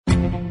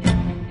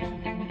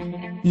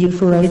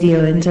UFO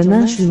Radio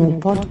International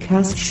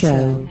podcast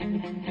show.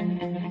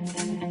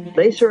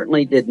 They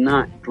certainly did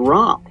not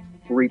drop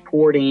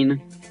reporting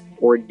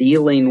or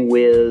dealing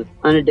with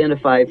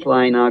unidentified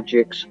flying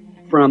objects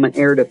from an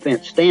air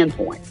defense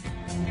standpoint.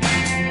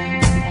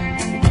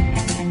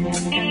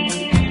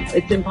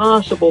 It's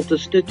impossible to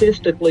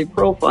statistically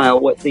profile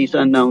what these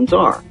unknowns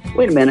are.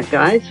 Wait a minute,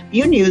 guys.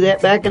 You knew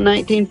that back in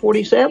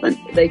 1947.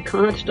 They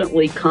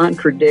constantly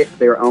contradict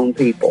their own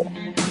people.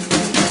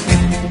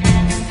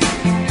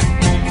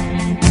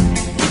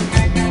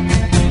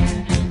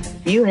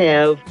 You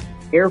have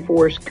Air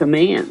Force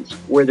commands,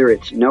 whether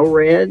it's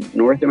NORAD,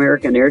 North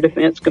American Air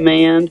Defense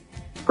Command,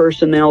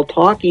 personnel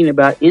talking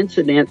about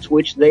incidents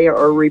which they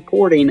are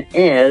reporting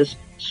as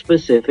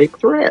specific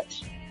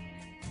threats.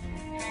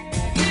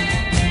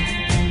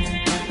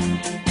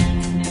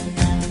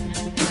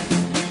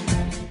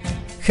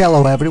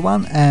 Hello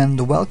everyone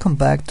and welcome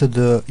back to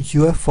the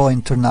UFO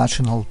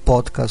International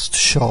podcast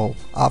show.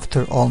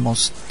 After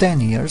almost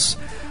 10 years,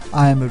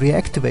 I am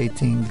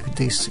reactivating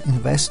this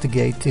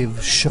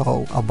investigative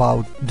show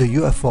about the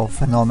UFO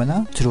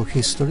phenomena through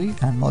history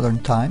and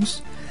modern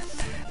times.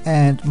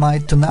 And my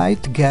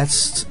tonight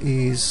guest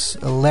is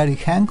Larry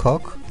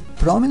Hancock,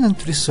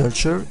 prominent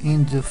researcher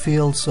in the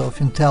fields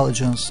of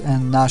intelligence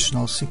and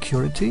national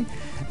security,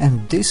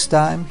 and this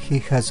time he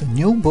has a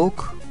new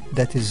book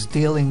that is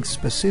dealing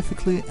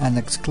specifically and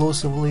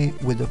exclusively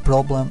with the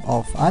problem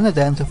of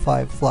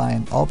unidentified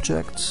flying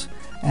objects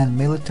and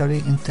military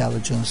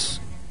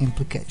intelligence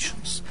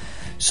implications.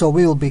 So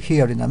we will be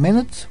here in a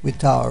minute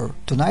with our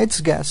tonight's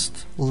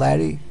guest,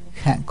 Larry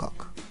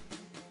Hancock.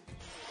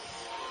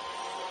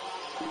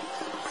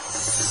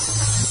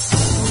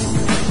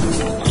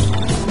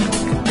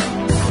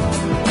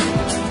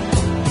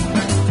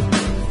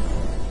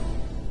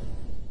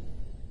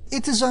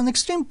 It is an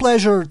extreme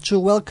pleasure to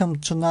welcome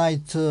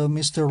tonight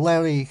Mr.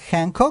 Larry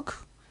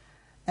Hancock,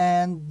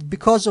 and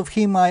because of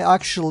him I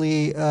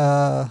actually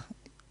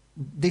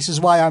this is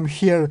why I'm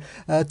here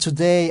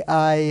today.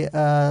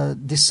 I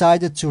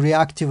decided to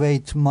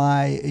reactivate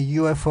my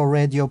UFO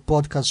Radio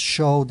podcast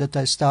show that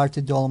I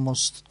started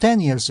almost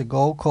 10 years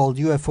ago called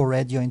UFO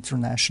Radio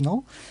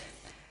International.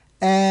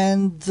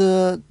 And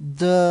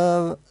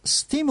the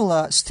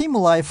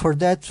stimuli for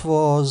that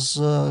was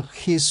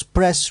his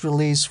press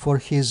release for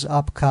his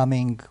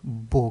upcoming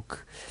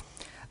book,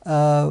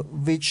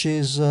 which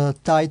is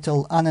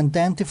titled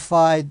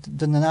Unidentified: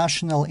 The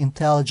National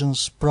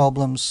Intelligence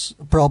Problem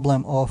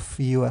of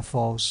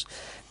UFOs.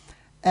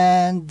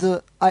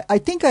 And I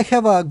think I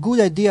have a good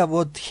idea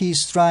what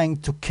he's trying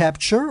to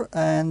capture,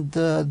 and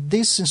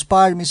this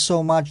inspired me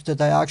so much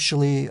that I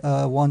actually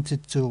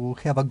wanted to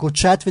have a good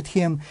chat with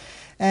him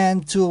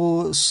and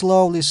to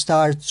slowly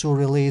start to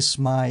release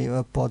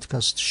my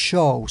podcast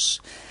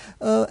shows.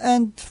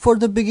 And for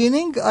the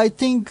beginning, I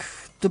think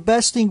the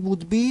best thing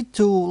would be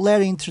to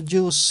Larry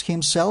introduce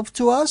himself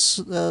to us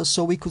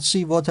so we could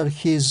see what are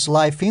his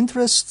life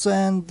interests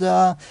and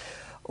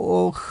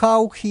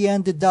how he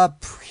ended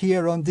up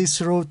here on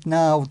this route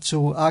now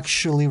to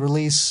actually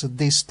release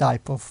this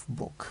type of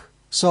book.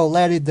 So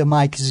Larry, the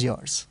mic is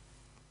yours.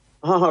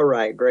 All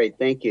right, great,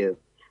 thank you.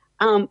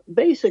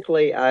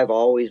 Basically, I've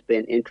always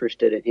been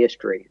interested in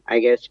history. I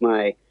guess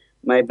my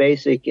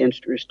basic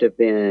interests have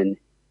been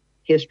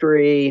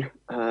history,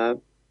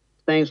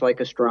 things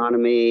like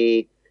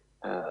astronomy.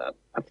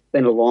 I've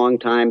been a long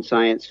time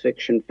science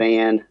fiction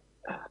fan.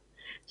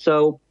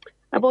 So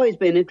I've always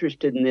been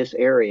interested in this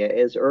area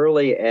as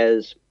early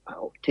as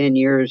 10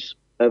 years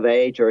of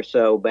age or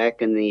so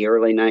back in the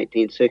early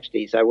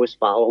 1960s. I was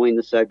following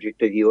the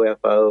subject of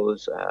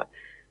UFOs.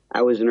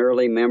 I was an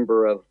early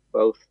member of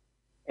both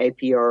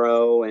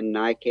APRO and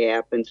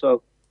NICAP, and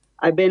so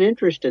I've been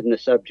interested in the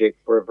subject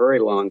for a very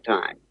long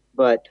time.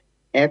 But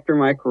after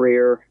my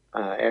career,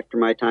 after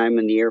my time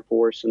in the Air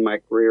Force and my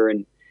career,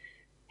 and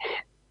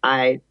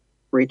I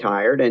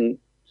retired and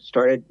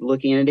started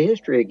looking into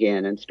history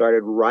again and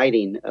started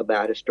writing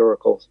about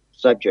historical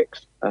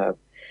subjects. I've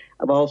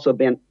also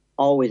been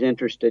always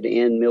interested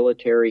in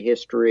military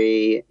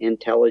history,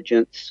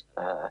 intelligence,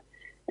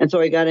 and so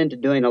I got into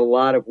doing a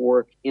lot of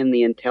work in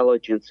the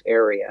intelligence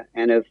area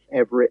and have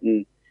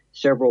written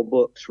several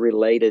books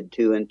related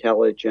to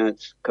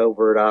intelligence,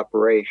 covert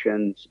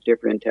operations,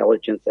 different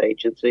intelligence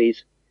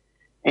agencies.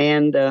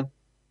 And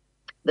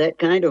that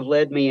kind of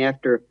led me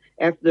after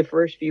the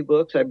first few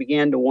books, I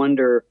began to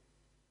wonder,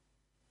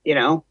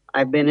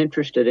 I've been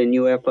interested in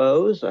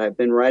UFOs. I've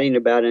been writing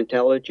about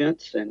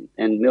intelligence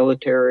and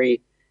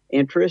military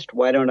interest.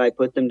 Why don't I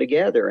put them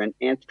together and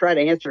try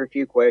to answer a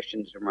few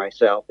questions for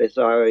myself, as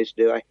I always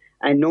do.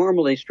 I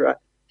normally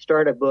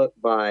start a book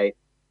by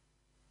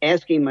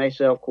asking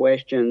myself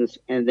questions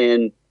and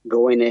then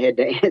going ahead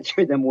to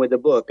answer them with a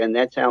book, and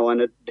that's how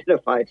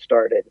Unidentified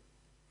started.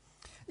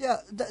 Yeah,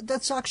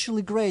 that's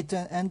actually great,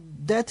 and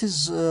that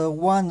is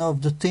one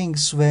of the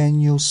things when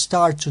you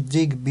start to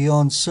dig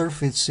beyond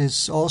surface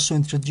is also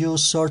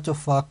introduce sort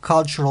of a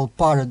cultural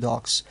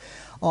paradox.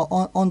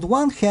 On the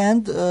one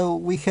hand,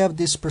 we have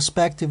this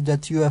perspective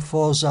that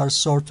UFOs are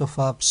sort of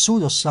a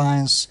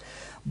pseudoscience,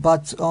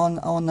 But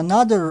on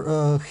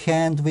another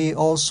hand, we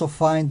also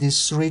find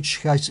these rich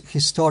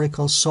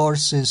historical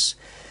sources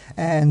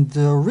and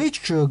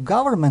rich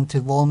government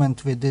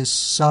involvement with this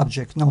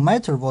subject, no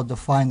matter what the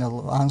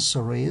final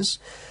answer is.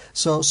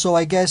 So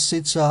I guess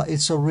it's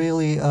a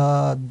really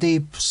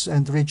deep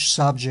and rich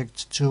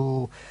subject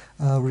to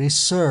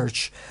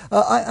research.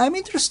 I'm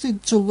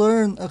interested to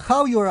learn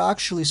how you are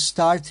actually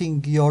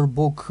starting your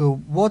book.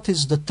 What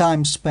is the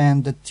time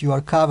span that you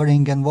are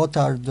covering, and what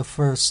are the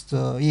first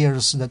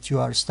years that you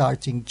are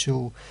starting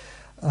to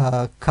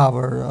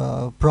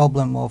cover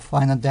problem of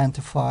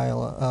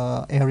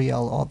unidentified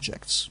aerial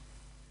objects?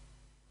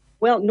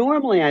 Well,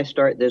 normally I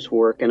start this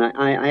work, and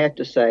I have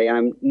to say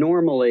I'm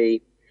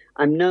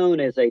known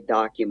as a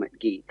document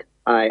geek.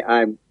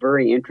 I'm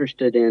very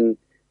interested in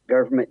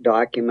government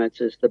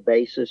documents as the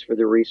basis for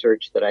the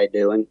research that I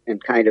do, and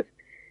kind of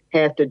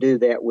have to do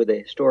that with a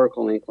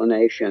historical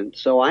inclination.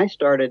 So I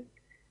started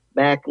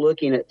back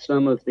looking at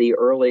some of the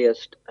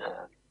earliest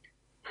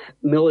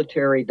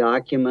military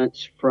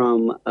documents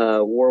from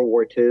World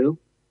War II,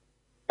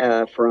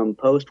 from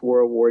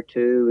post-World War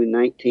II in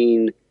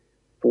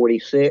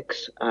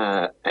 1946.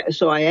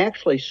 So I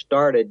actually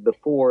started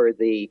before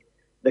the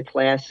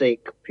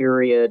classic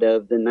period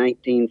of the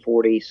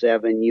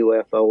 1947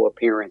 UFO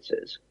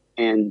appearances,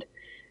 and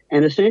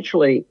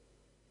essentially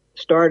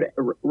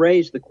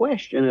raise the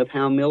question of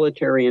how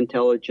military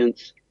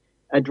intelligence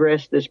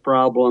addressed this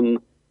problem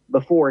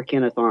before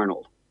Kenneth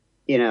Arnold,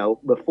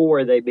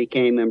 before they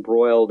became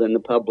embroiled in the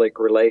public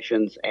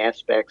relations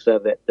aspects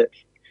of it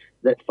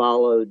that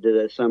followed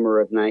the summer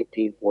of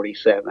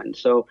 1947.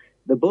 So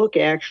the book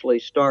actually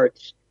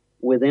starts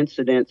with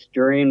incidents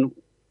during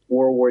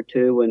World War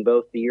II in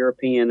both the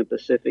European and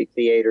Pacific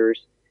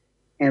theaters,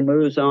 and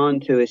moves on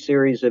to a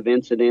series of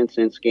incidents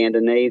in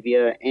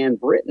Scandinavia and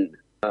Britain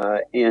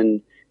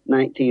in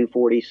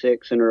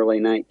 1946 and early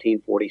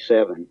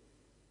 1947.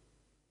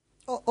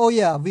 Oh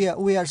yeah,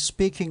 we are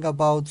speaking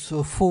about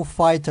Foo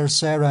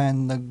Fighters era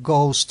and the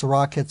Ghost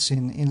rockets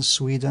in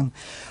Sweden.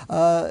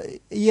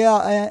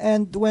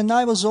 And when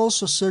I was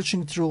also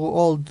searching through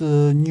old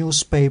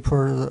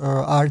newspaper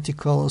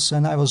articles,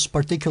 and I was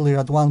particularly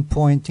at one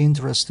point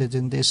interested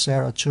in this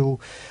era too,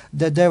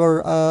 that there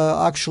were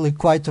actually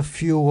quite a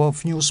few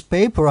of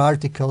newspaper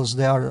articles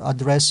that are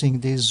addressing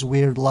these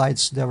weird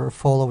lights that were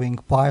following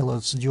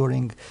pilots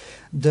during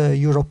the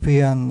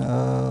European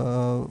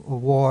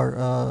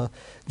war,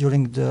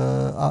 during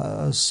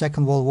the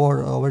Second World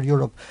War over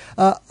Europe.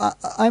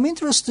 I'm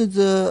interested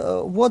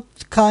what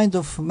kind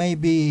of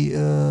maybe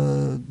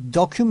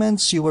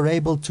documents you were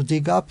able to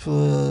dig up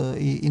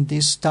in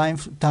this time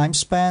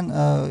span,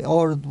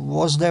 or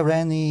was there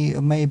any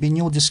maybe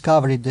new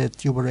discovery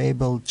that you were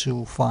able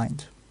to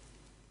find?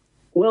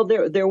 Well,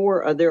 there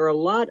are a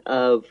lot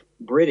of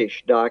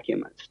British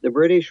documents. The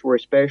British were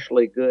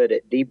especially good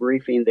at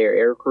debriefing their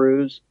air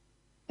crews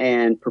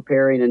and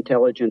preparing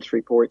intelligence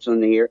reports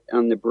on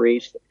the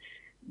briefs.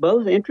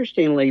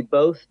 Interestingly,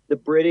 both the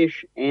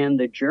British and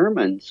the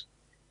Germans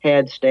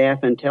had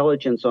staff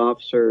intelligence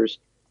officers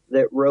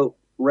that wrote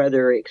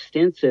rather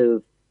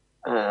extensive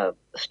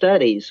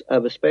studies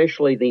of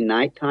especially the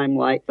nighttime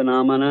light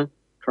phenomena,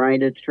 trying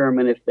to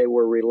determine if they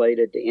were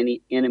related to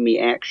any enemy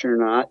action or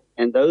not.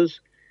 And those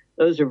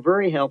are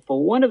very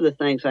helpful. One of the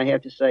things I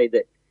have to say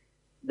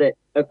that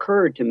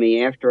occurred to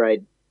me after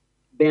I'd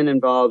been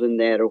involved in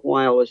that a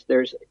while is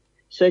there's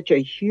such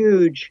a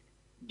huge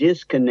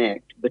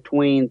disconnect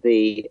between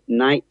the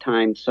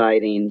nighttime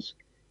sightings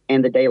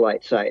and the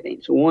daylight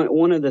sightings.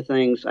 One of the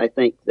things I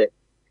think that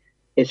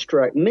it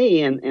struck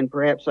me, and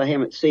perhaps I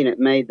haven't seen it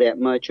made that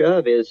much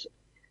of, is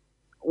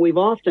we've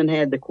often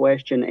had the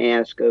question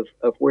asked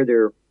of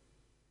whether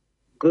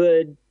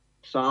good,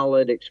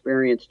 solid,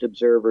 experienced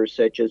observers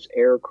such as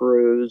air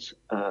crews,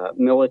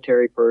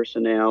 military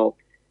personnel,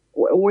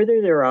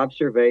 whether their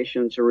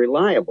observations are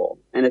reliable.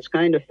 And it's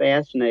kind of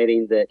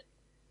fascinating that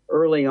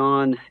early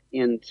on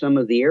in some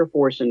of the Air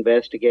Force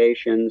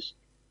investigations,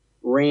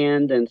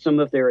 RAND and some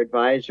of their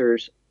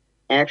advisors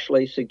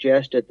actually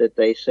suggested that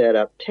they set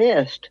up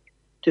tests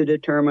to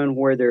determine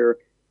whether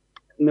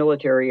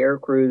military air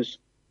crews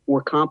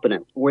were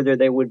competent, whether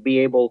they would be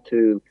able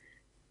to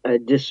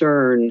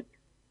discern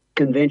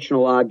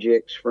conventional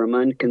objects from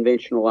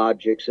unconventional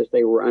objects if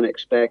they were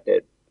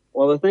unexpected.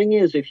 Well, the thing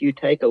is, if you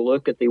take a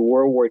look at the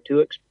World War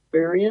II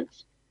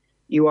experience,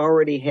 you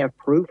already have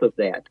proof of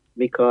that,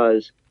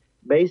 because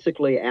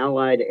basically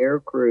Allied air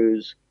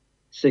crews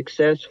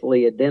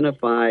successfully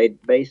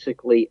identified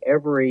basically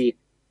every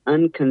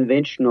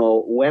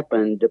unconventional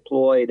weapon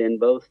deployed in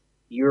both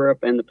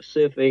Europe and the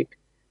Pacific.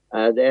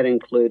 That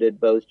included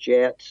both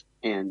jets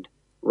and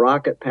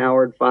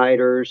rocket-powered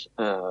fighters,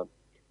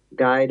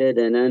 guided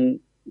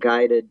and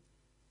unguided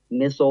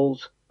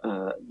missiles,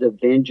 the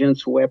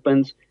Vengeance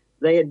weapons.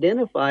 They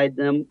identified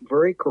them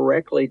very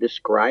correctly,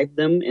 described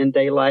them in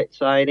daylight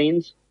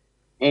sightings,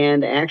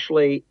 and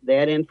actually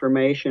that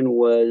information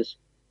was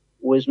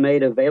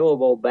made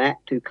available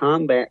back to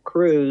combat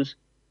crews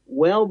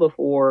well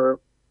before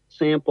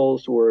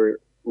samples were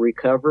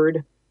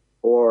recovered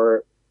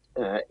or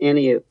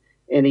any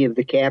any of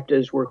the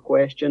captives were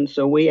questioned.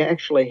 So we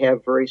actually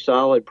have very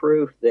solid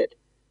proof that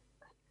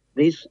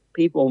these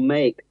people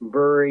make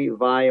very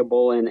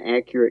viable and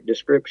accurate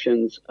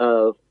descriptions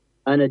of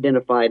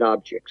unidentified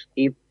objects,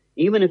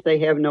 even if they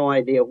have no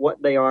idea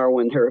what they are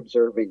when they're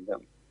observing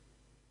them.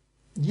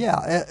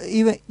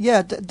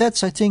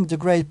 That's, I think, the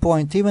great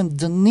point. Even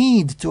the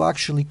need to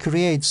actually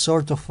create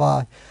sort of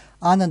a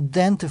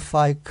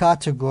unidentified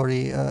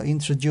category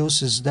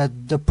introduces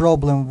that the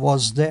problem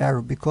was there,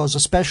 because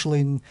especially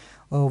in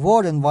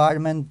war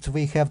environment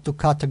we have to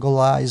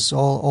categorize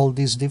all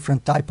these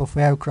different type of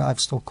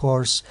aircrafts, of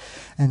course,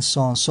 and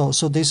so on.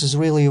 So this is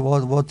really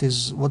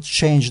what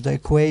changed the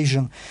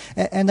equation.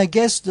 And I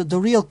guess the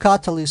real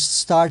catalyst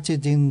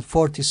started in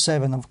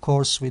 47, of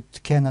course,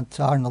 with Kenneth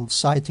Arnold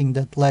sighting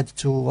that led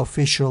to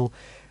official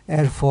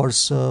Air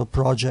Force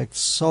projects.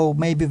 So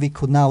maybe we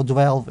could now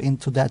delve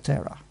into that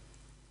era.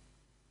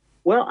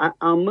 Well,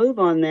 I'll move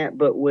on that,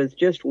 but with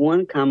just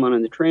one comment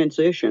on the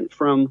transition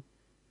from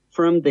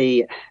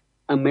the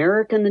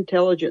American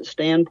intelligence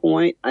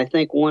standpoint. I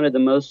think one of the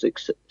most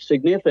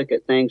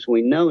significant things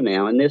we know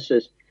now, and this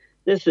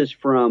is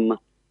from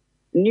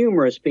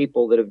numerous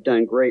people that have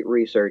done great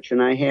research,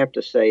 and I have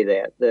to say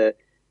that the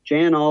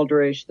Jan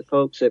Aldrich, the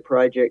folks at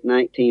Project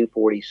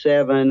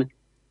 1947,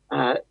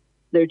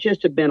 there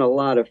just have been a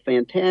lot of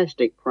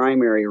fantastic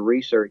primary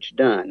research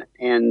done,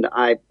 and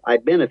I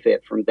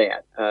benefit from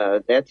that.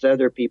 That's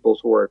other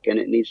people's work, and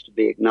it needs to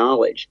be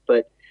acknowledged.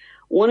 But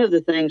one of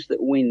the things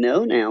that we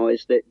know now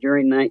is that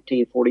during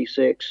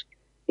 1946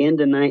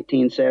 into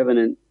 1947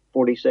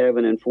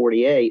 and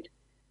 48,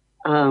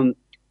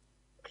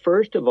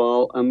 first of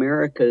all,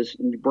 America's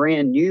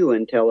brand new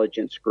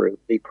intelligence group,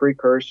 the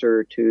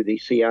precursor to the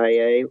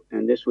CIA,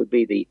 and this would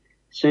be the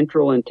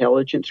Central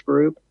Intelligence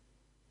Group.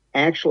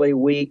 Actually,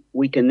 we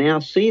can now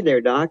see their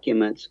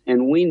documents,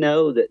 and we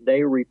know that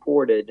they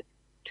reported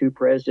to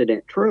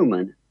President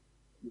Truman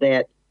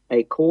that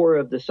a core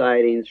of the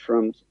sightings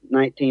from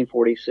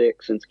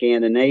 1946 in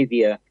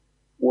Scandinavia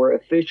were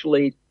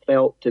officially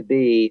felt to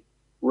be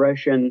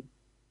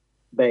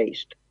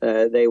Russian-based.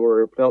 They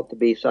were felt to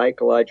be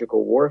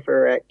psychological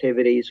warfare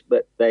activities,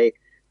 but the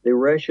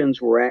Russians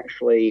were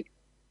actually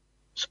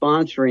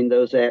sponsoring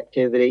those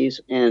activities,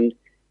 and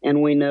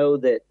we know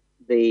that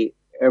the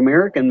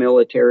American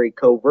military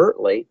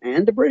covertly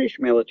and the British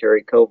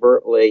military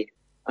covertly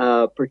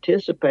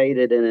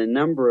participated in a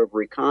number of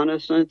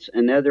reconnaissance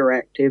and other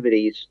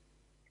activities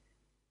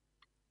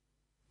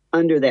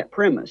under that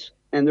premise.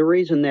 And the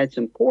reason that's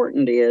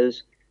important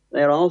is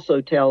that also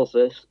tells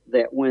us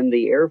that when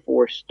the Air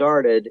Force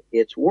started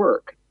its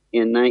work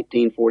in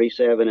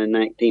 1947 and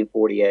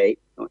 1948,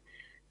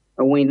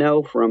 we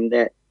know from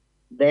that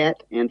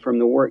and from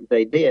the work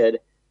they did,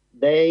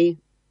 they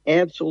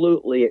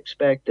absolutely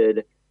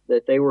expected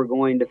that they were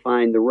going to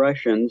find the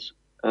Russians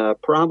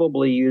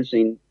probably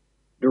using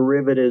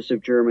derivatives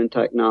of German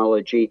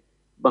technology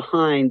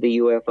behind the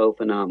UFO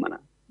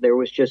phenomena. That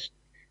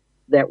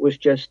was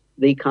just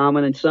the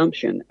common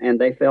assumption, and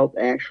they felt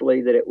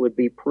actually that it would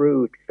be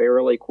proved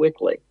fairly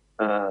quickly.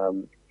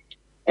 And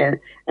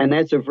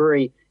that's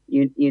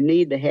you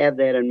need to have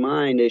that in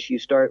mind as you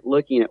start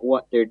looking at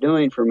what they're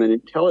doing from an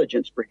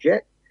intelligence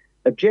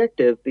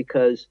objective,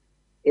 because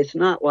it's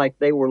not like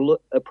they were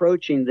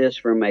approaching this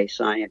from a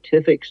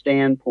scientific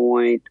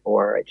standpoint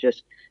or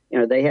just,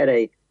 they had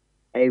a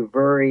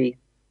very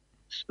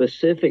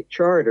specific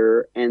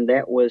charter, and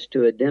that was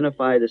to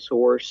identify the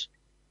source,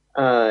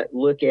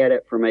 look at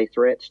it from a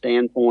threat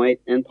standpoint,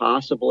 and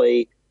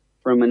possibly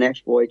from an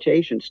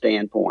exploitation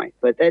standpoint.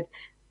 But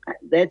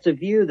that's a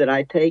view that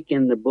I take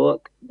in the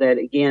book that,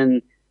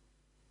 again,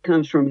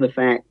 comes from the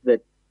fact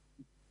that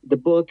the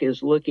book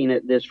is looking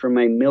at this from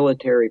a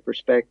military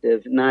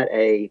perspective, not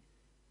a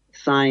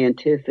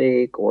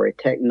scientific or a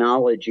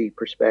technology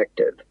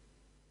perspective.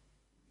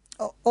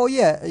 Oh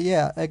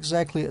yeah,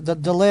 exactly.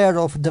 The layer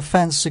of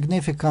defense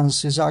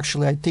significance is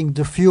actually, I think,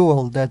 the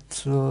fuel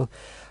that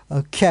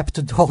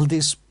kept all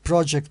this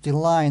project in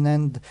line.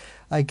 And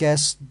I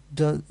guess,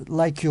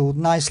 like you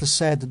nicely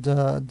said,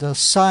 the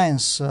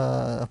science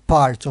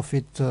part of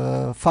it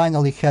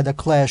finally had a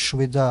clash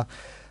with the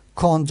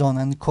Condon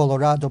and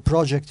Colorado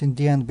project in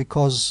the end,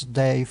 because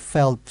they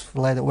felt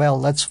like, well,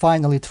 let's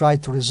finally try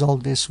to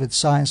resolve this with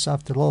science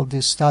after all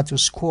this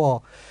status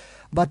quo.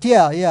 But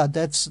yeah,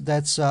 that's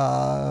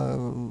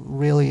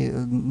really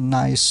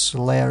nice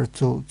layer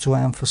to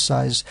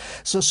emphasize.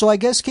 So I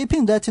guess,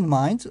 keeping that in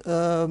mind,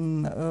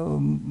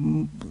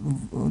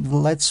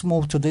 let's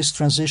move to this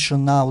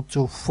transition now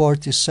to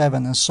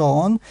 47 and so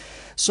on.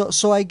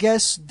 So I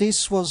guess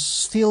this was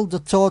still the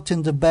thought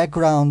in the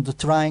background,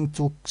 trying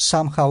to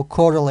somehow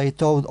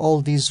correlate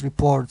all these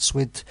reports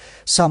with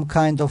some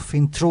kind of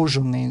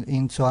intrusion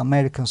into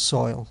American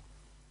soil.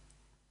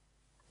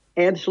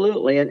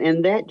 Absolutely.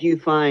 And that you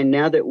find,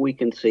 now that we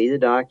can see the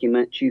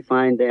documents, you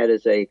find that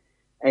as a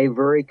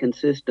very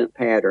consistent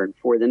pattern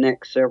for the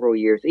next several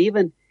years,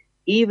 even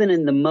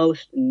in the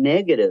most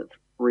negative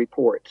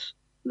reports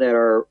that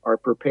are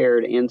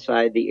prepared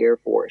inside the Air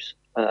Force.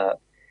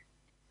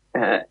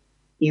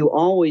 you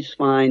always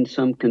find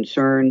some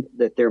concern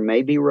that there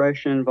may be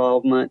Russian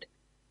involvement,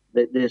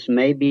 that this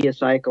may be a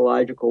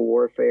psychological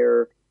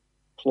warfare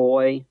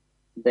ploy,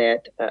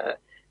 that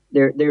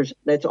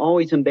that's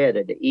always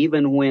embedded,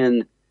 even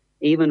when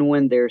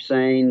they're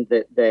saying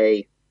that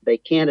they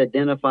can't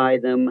identify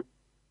them,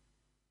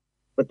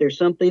 but there's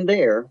something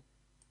there.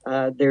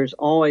 There's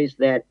always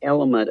that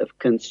element of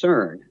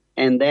concern,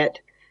 and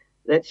that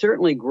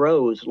certainly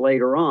grows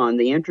later on.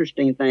 The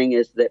interesting thing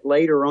is that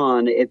later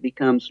on it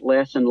becomes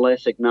less and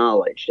less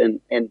acknowledged,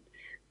 and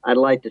I'd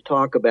like to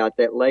talk about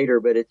that later.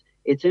 But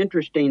it's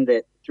interesting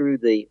that through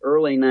the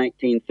early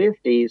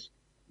 1950s,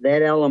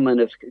 that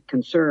element of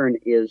concern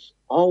is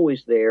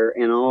always there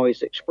and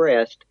always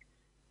expressed.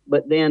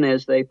 But then,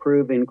 as they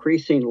prove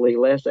increasingly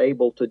less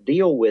able to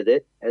deal with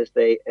it, as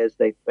they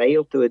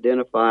fail to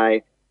identify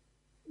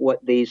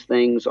what these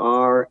things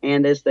are,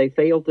 and as they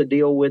fail to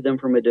deal with them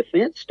from a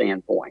defense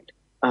standpoint,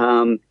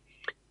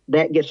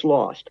 that gets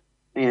lost.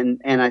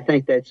 And I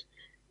think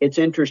it's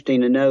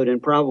interesting to note,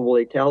 and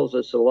probably tells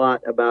us a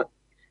lot about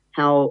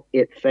how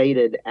it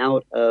faded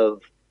out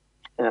of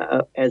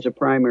as a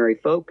primary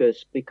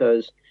focus,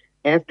 because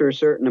after a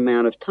certain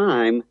amount of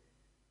time,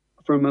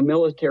 from a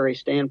military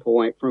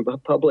standpoint, from a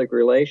public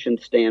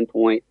relations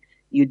standpoint,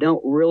 you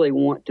don't really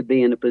want to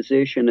be in a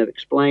position of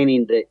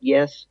explaining that,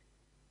 yes,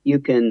 you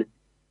can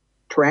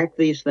track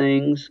these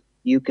things,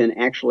 you can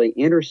actually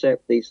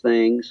intercept these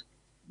things,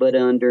 but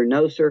under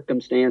no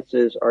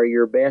circumstances are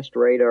your best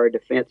radar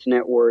defense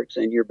networks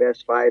and your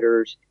best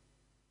fighters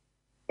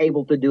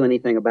able to do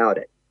anything about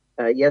it.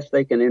 Yes,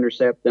 they can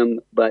intercept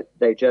them, but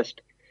they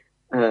just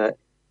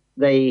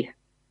they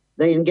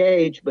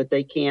engage, but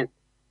they can't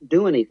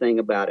do anything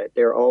about it.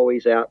 They're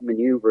always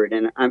outmaneuvered,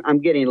 and I'm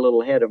getting a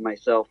little ahead of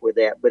myself with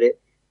that, but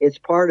it's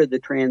part of the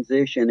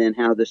transition in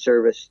how the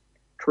service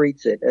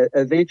treats it.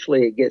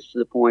 Eventually, it gets to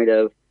the point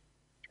of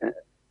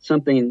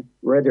something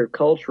rather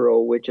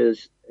cultural, which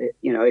is,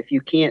 if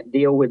you can't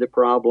deal with the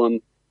problem,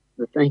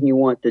 the thing you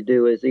want to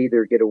do is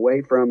either get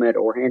away from it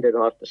or hand it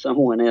off to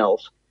someone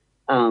else.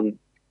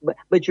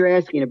 But you're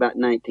asking about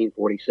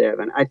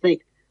 1947. I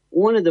think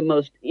one of the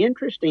most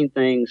interesting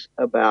things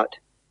about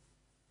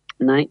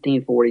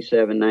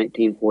 1947,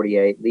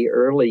 1948, the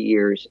early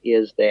years,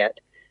 is that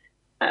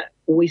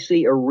we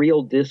see a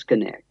real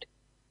disconnect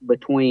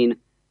between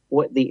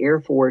what the Air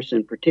Force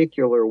in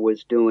particular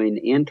was doing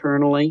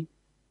internally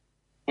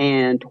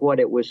and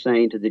what it was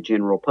saying to the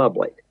general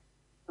public.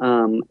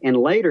 In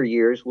later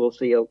years, we'll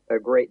see a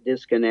great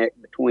disconnect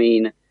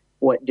between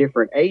what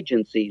different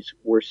agencies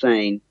were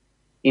saying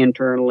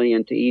internally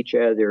and to each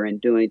other and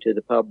doing to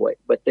the public.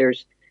 But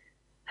there's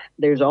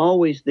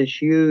always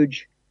this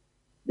huge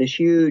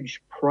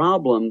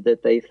problem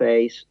that they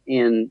face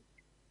in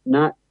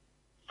not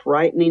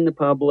frightening the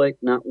public,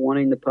 not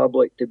wanting the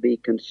public to be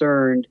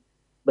concerned,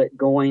 but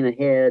going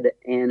ahead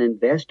and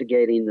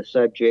investigating the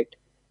subject.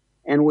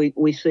 And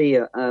we see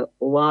a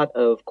lot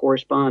of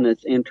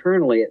correspondence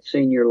internally at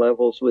senior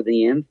levels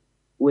within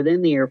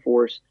the Air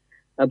Force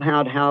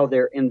about how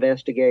their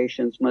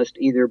investigations must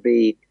either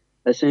be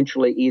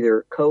essentially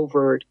either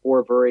covert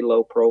or very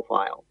low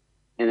profile.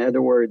 In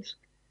other words,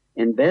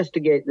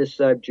 investigate the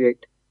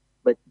subject,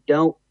 but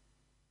don't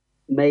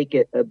make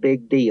it a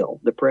big deal.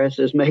 The press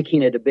is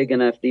making it a big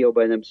enough deal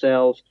by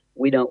themselves.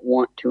 We don't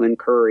want to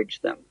encourage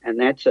them. And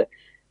that's a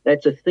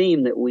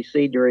theme that we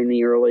see during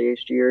the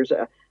earliest years.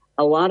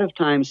 A lot of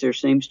times there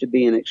seems to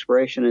be an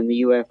expression in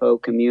the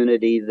UFO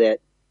community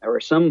that,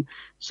 or some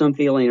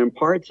feeling in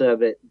parts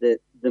of it, that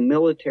the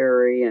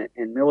military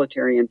and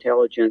military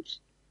intelligence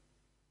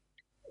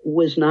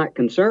was not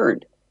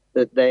concerned,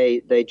 that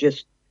they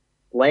just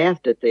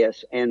laughed at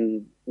this.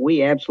 And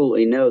we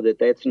absolutely know that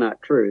that's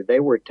not true. They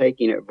were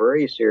taking it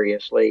very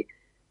seriously.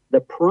 The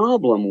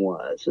problem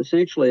was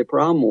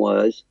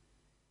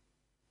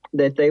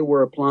that they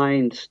were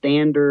applying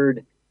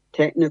standard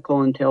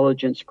technical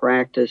intelligence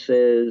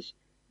practices,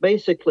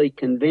 basically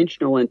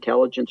conventional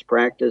intelligence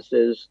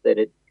practices that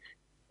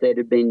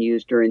had been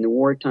used during the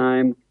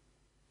wartime,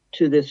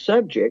 to this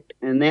subject,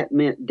 and that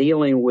meant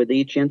dealing with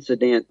each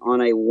incident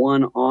on a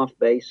one-off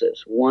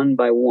basis, one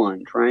by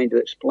one, trying to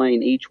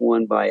explain each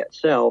one by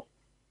itself.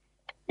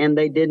 And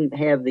they didn't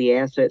have the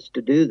assets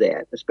to do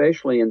that,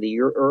 especially in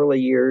the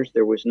early years.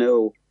 There was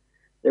no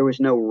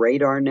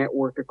radar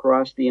network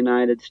across the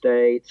United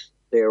States.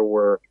 There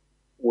were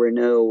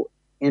no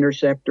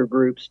interceptor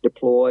groups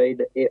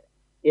deployed.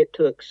 It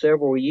took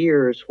several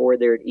years for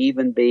there to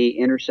even be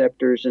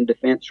interceptors and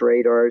defense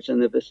radars in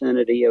the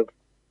vicinity of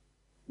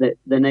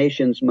the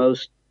nation's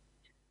most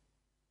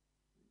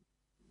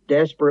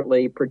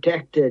desperately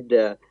protected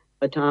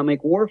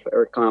atomic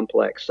warfare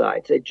complex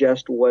sites. It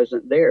just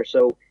wasn't there.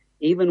 So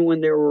even when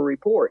there were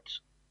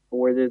reports,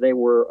 whether they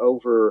were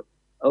over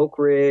Oak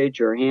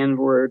Ridge or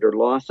Hanford or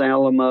Los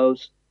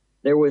Alamos,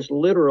 there was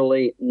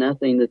literally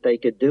nothing that they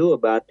could do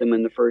about them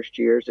in the first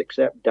years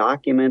except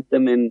document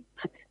them and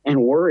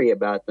worry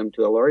about them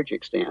to a large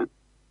extent.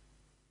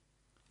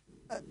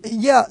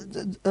 Yeah,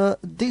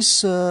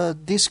 this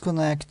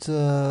disconnect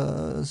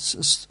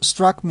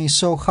struck me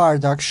so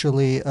hard,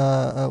 actually,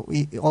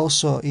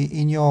 also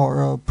in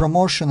your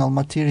promotional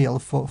material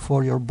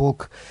for your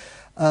book.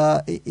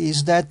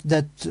 Is that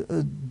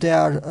they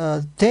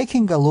are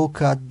taking a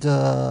look at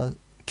the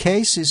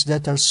cases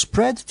that are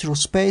spread through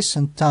space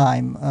and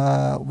time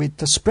with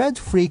the spread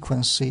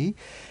frequency,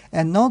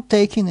 and not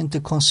taking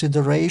into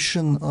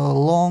consideration a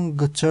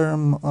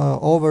long-term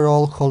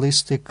overall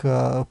holistic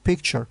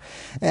picture.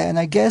 And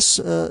I guess,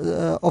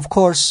 of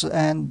course,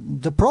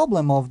 and the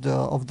problem of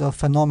the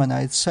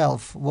phenomena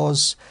itself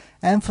was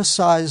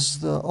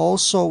emphasized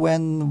also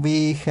when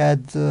we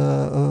had,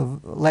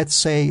 let's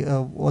say,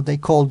 what they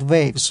called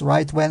waves,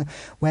 right?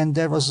 When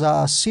there was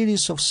a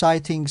series of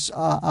sightings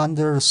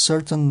under a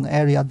certain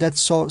area, that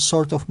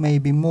sort of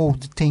maybe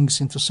moved things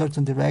into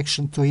certain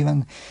direction to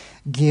even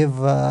give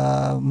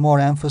more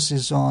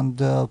emphasis on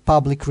the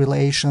public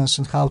relations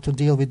and how to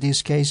deal with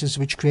these cases,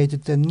 which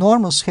created an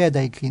enormous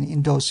headache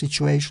in those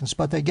situations.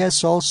 But I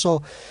guess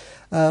also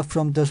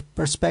from the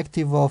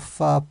perspective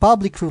of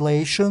public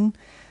relation,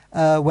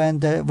 when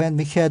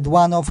we had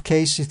one-off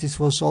cases, it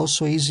was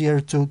also easier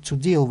to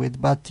deal with.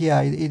 But yeah,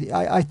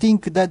 I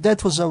think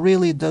that was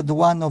really the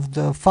one of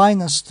the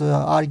finest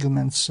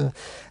arguments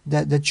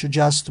that you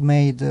just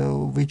made,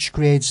 which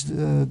creates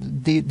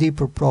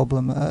deeper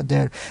problem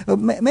there.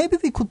 Maybe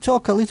we could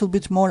talk a little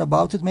bit more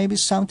about it. Maybe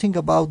something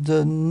about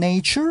the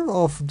nature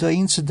of the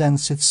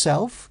incidents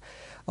itself.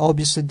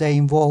 Obviously, they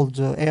involved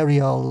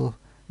aerial.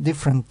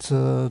 Different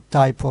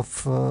type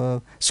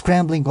of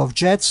scrambling of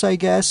jets, I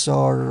guess,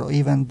 or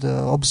even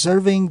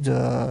observing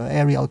the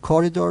aerial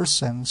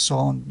corridors and so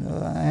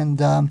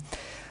on.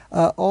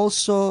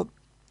 Also,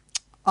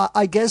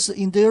 I guess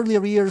in the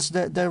earlier years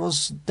there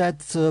was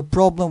that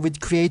problem with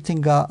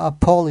creating a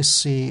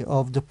policy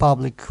of the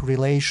public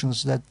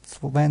relations that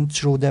went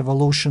through the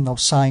evolution of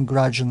Sign,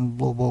 Grudge, and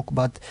Blue Book.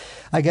 But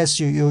I guess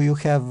you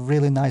have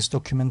really nice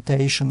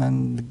documentation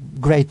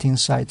and great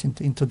insight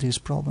into these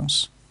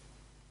problems.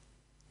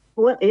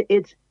 Well,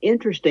 it's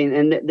interesting,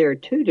 and there are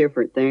two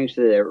different things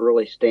that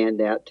really stand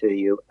out to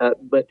you.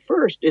 But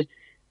first is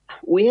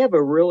we have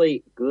a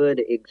really good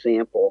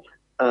example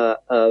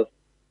of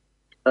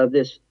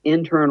this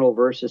internal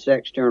versus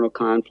external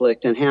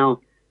conflict, and how,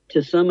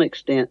 to some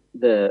extent,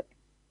 the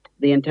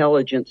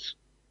intelligence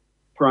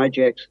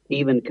projects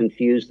even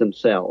confuse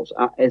themselves.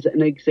 As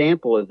an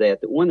example of that,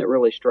 the one that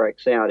really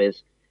strikes out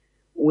is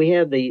we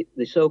have the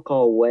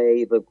so-called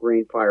wave of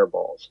green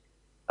fireballs.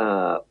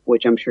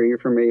 Which I'm sure you're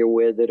familiar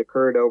with, that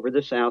occurred over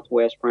the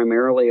Southwest,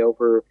 primarily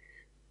over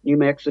New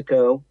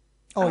Mexico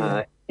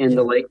in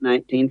the late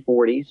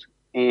 1940s,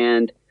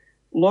 and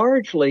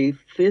largely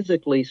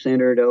physically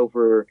centered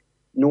over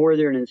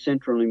northern and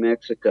central New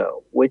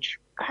Mexico, which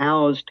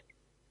housed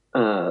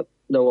the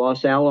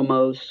Los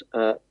Alamos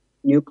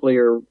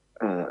nuclear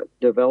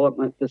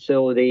development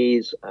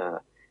facilities,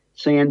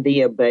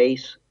 Sandia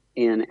Base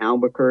in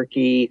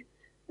Albuquerque.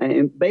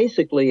 And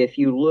basically, if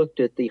you looked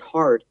at the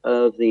heart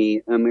of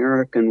the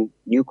American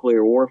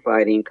nuclear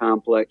warfighting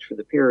complex for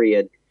the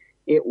period,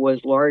 it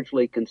was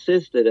largely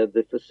consisted of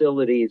the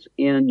facilities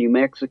in New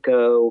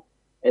Mexico,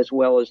 as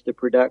well as the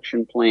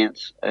production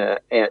plants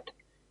at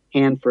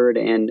Hanford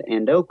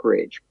and Oak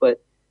Ridge.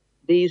 But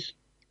these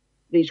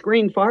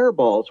green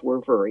fireballs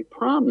were very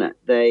prominent.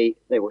 They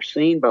were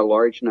seen by a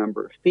large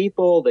number of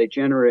people. They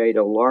generated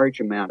a large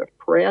amount of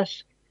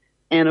press,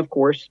 and of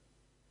course,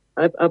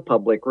 a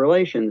public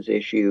relations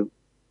issue,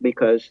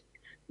 because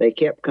they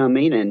kept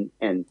coming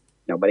and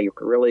nobody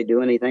could really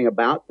do anything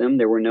about them.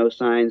 There were no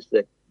signs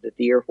that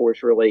the Air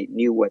Force really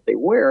knew what they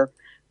were.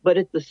 But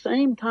at the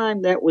same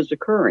time that was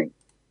occurring,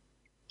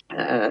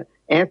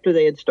 after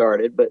they had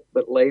started, but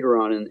later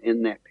on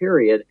in that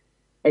period,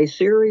 a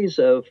series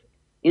of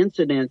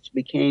incidents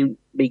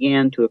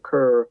began to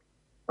occur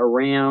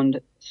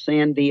around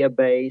Sandia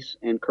Base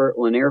and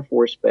Kirtland Air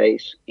Force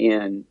Base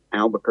in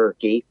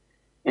Albuquerque,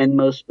 and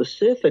most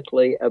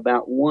specifically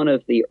about one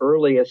of the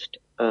earliest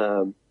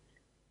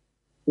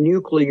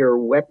nuclear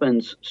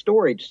weapons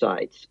storage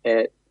sites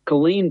at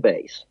Killeen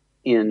Base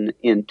in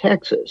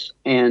Texas.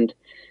 And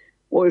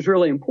what was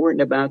really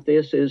important about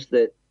this is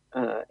that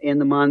in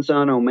the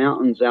Manzano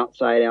Mountains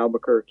outside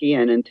Albuquerque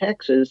and in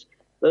Texas,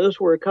 those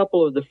were a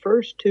couple of the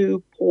first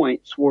 2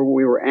 points where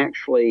we were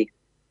actually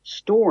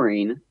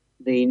storing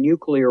the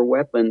nuclear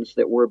weapons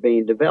that were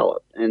being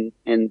developed and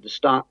the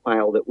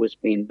stockpile that was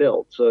being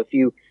built. So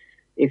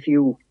if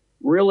you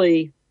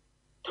really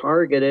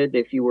targeted,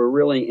 if you were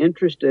really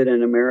interested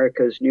in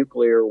America's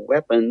nuclear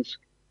weapons,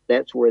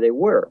 that's where they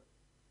were.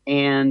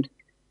 And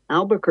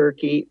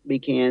Albuquerque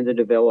began to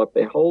develop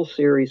a whole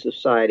series of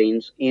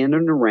sightings in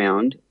and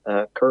around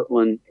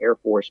Kirtland Air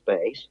Force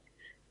Base,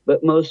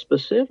 but most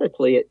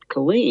specifically at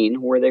Killeen,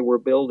 where they were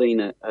building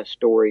a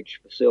storage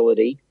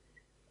facility.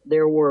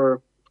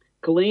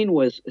 Killeen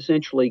was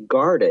essentially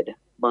guarded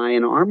by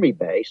an Army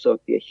base, so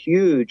a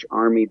huge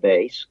Army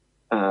base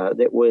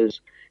that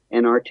was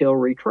an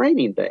artillery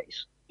training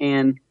base.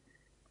 And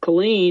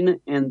Killeen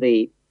and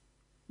the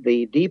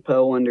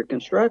depot under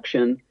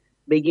construction,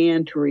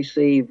 began to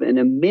receive an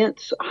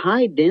immense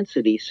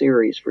high-density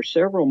series for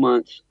several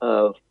months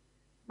of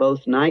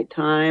both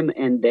nighttime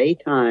and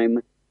daytime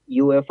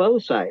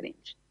UFO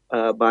sightings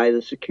by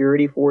the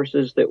security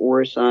forces that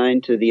were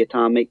assigned to the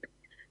atomic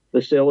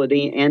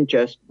facility and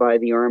just by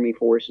the Army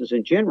forces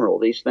in general.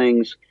 These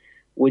things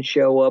would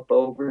show up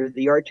over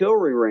the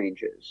artillery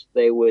ranges.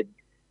 They would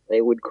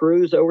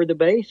cruise over the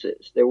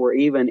bases. There were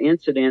even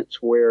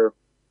incidents where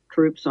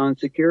troops on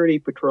security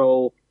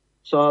patrol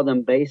saw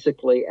them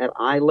basically at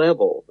eye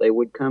level. They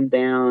would come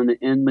down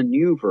and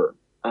maneuver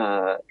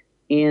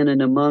in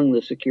and among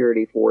the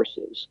security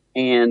forces.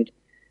 And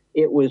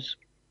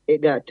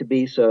it got to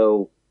be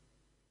so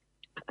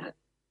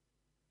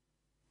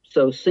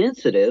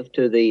sensitive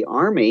to the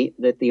Army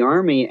that the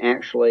Army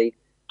actually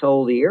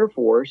told the Air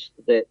Force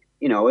that,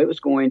 it was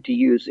going to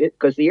use it,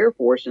 because the Air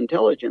Force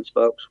intelligence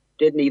folks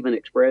didn't even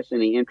express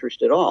any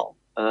interest at all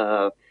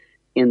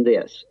in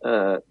this.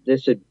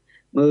 This had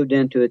moved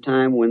into a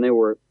time when they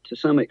were, to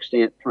some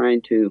extent,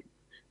 trying to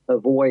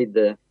avoid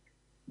the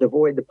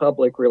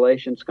public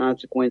relations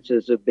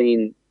consequences of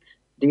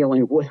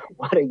dealing with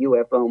what a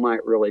UFO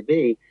might really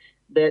be.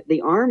 That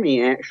the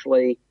Army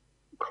actually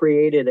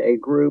created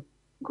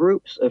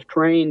groups of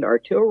trained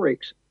artillery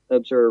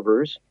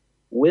observers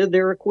with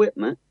their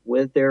equipment,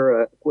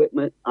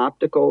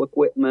 optical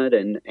equipment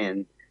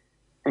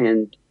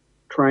and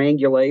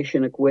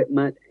triangulation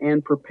equipment,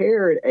 and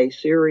prepared a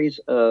series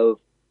of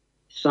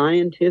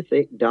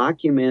scientific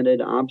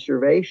documented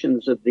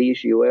observations of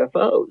these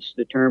UFOs,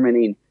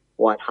 determining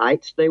what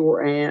heights they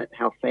were at,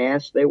 how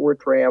fast they were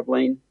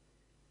traveling,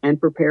 and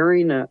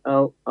preparing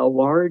a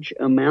large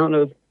amount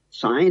of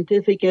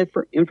scientific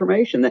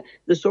information,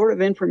 the sort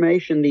of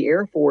information the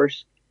Air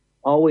Force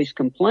always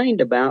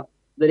complained about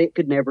that it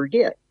could never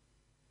get.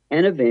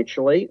 And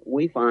eventually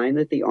we find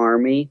that the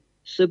Army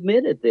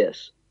submitted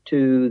this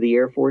to the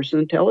Air Force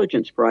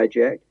Intelligence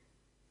Project,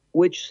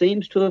 which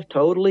seems to have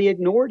totally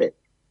ignored it.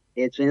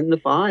 It's in the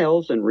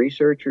files and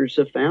researchers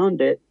have found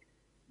it,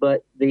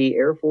 but the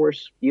Air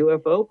Force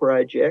UFO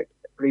Project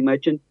pretty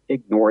much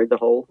ignored the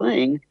whole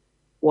thing,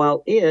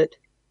 while it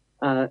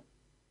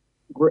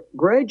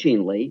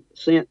grudgingly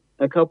sent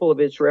a couple of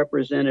its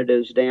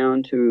representatives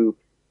down to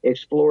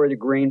explore the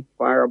green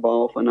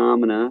fireball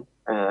phenomena,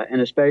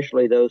 and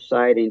especially those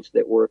sightings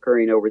that were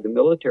occurring over the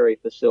military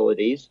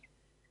facilities,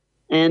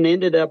 and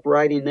ended up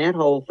writing that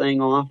whole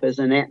thing off as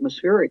an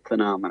atmospheric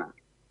phenomena,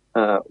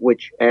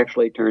 which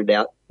actually turned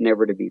out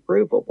never to be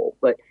provable.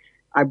 But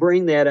I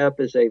bring that up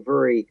as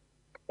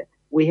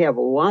we have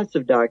lots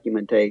of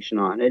documentation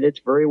on it.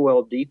 It's very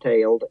well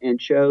detailed and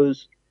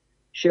shows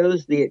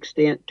the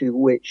extent to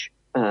which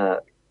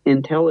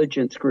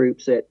intelligence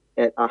groups at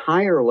a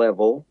higher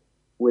level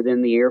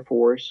within the Air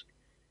Force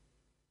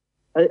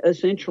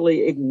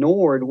essentially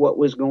ignored what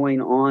was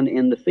going on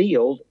in the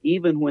field,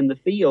 even when the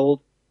field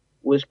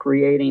was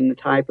creating the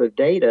type of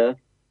data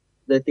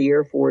that the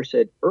Air Force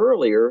had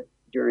earlier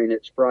during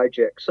its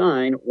Project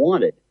Sign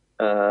wanted.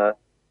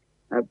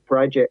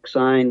 Project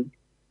Sign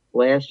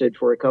lasted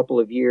for a couple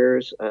of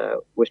years,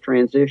 was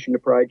transitioned to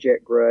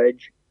Project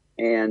Grudge,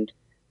 and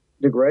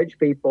the Grudge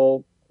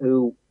people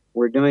who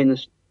were doing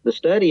the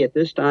study at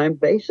this time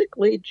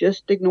basically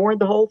just ignored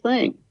the whole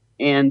thing.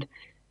 And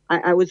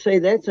I would say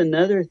that's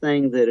another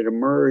thing that had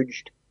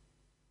emerged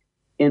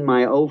in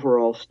my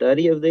overall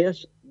study of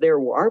this. There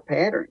are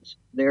patterns.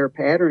 There are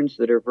patterns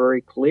that are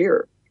very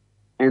clear,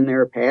 and there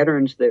are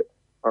patterns that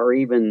are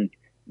even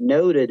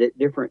noted at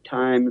different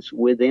times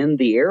within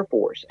the Air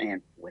Force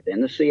and within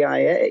the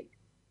CIA.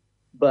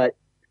 But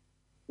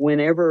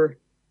whenever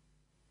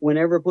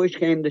push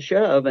came to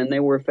shove and they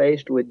were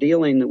faced with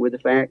dealing with the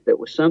fact that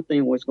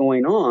something was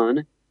going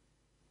on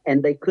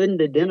and they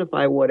couldn't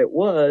identify what it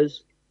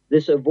was,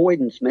 this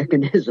avoidance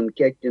mechanism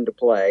kicked into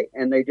play,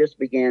 and they just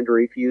began to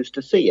refuse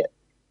to see it.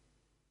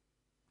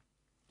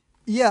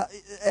 Yeah,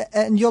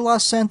 and your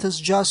last sentence,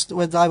 just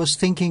when I was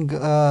thinking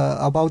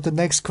about the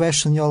next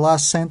question, your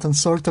last sentence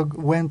sort of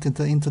went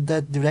into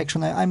that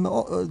direction. I'm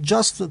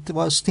just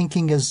was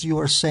thinking, as you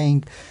were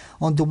saying,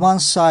 on the one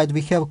side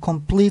we have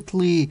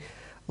completely,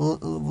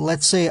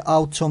 let's say,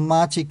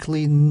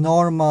 automatically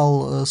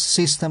normal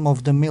system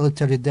of the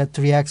military that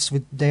reacts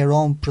with their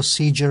own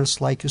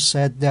procedures. Like you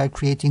said, they are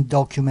creating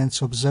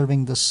documents,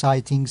 observing the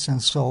sightings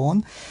and so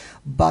on.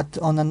 But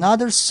on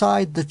another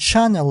side, the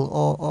channel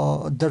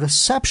or the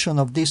reception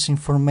of this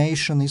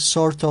information is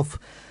sort of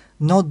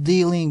not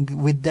dealing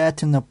with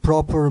that in a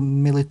proper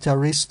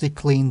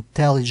militaristically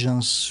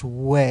intelligence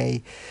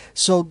way.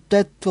 So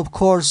that, of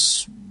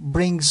course,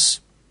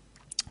 brings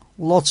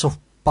lots of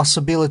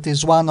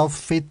possibilities. One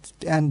of it,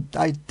 and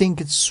I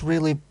think it's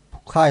really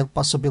high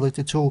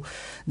possibility too,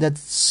 that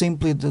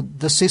simply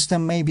the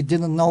system maybe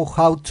didn't know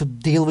how to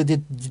deal with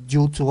it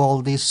due to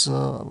all these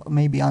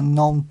maybe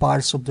unknown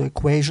parts of the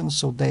equation,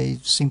 so they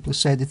simply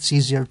said it's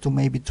easier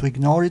to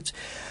ignore it.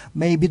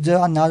 Maybe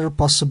another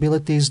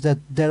possibility is that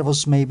there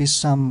was maybe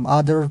some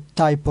other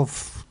type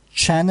of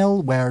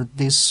channel where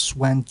this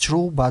went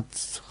through,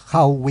 but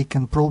how we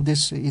can prove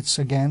this, it's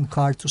again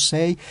hard to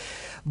say.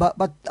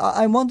 But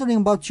I'm wondering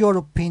about your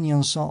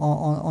opinions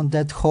on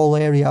that whole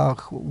area.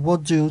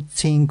 What do you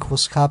think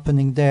was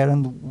happening there,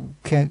 and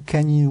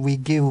can we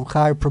give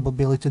higher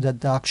probability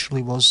that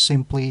actually was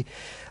simply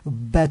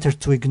better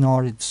to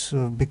ignore it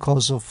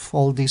because of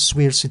all this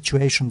weird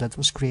situation that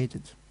was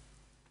created?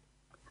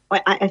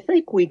 I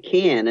think we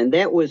can, and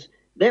that was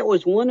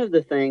one of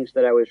the things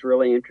that I was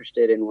really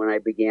interested in when I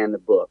began the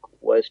book,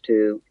 was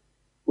to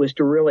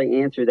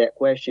really answer that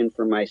question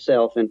for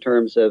myself in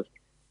terms of,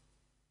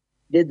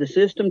 did the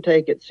system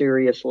take it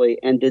seriously,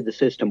 and did the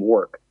system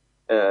work?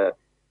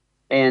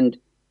 And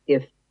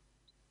if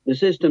the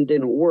system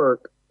didn't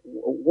work,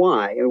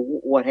 why?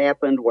 What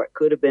happened? What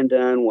could have been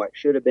done? What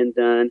should have been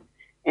done?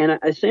 And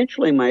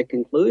essentially my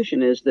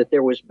conclusion is that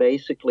there was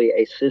basically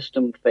a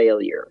system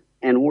failure.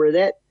 And where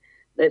that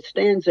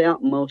stands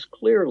out most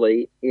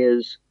clearly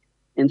is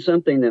in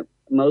something that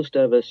most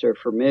of us are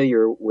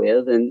familiar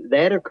with, and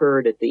that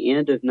occurred at the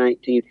end of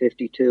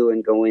 1952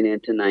 and going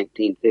into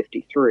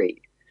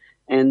 1953.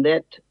 And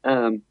that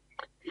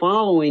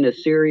following a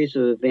series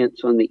of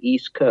events on the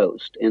East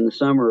Coast in the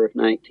summer of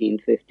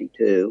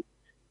 1952,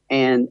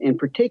 and in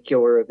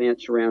particular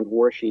events around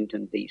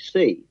Washington,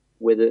 D.C.,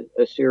 with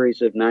a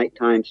series of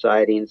nighttime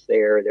sightings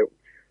there that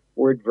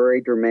were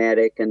very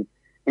dramatic and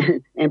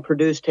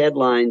produced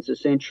headlines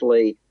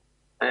essentially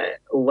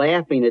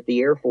laughing at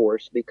the Air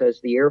Force, because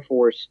the Air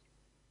Force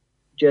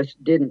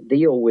just didn't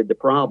deal with the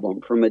problem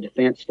from a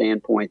defense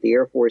standpoint. The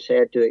Air Force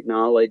had to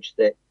acknowledge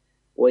that,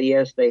 well,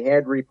 yes, they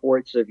had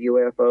reports of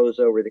UFOs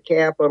over the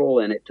Capitol,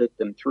 and it took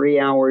them 3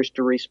 hours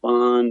to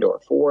respond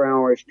or 4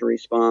 hours to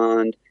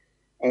respond.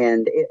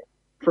 And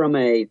from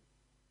a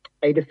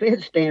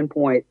defense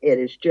standpoint, it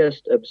is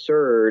just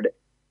absurd,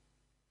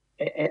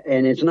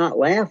 and it's not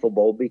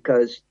laughable,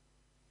 because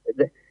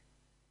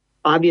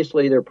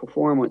obviously their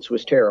performance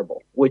was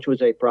terrible, which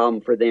was a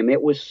problem for them.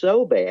 It was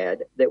so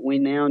bad that we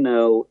now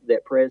know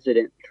that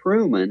President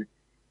Truman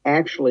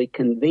actually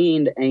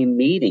convened a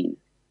meeting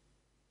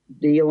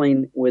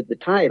dealing with the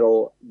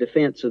title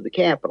Defense of the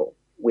Capitol.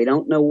 We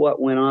don't know what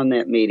went on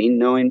that meeting.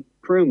 Knowing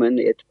Truman,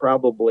 it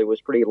probably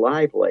was pretty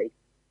lively.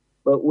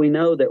 But we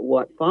know that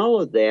what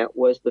followed that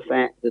was the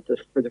fact that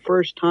for the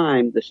first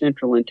time, the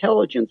Central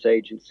Intelligence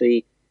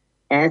Agency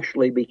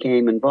actually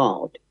became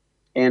involved.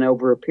 And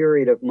over a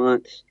period of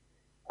months,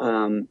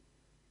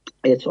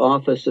 its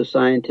Office of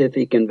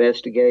Scientific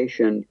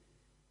Investigation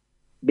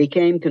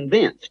became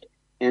convinced.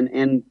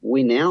 And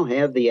we now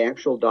have the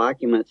actual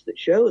documents that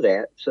show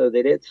that, so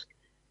that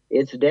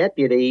its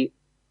deputy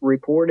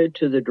reported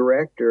to the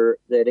director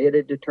that it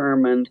had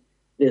determined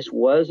this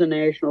was a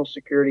national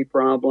security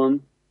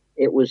problem.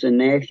 It was a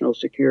national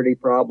security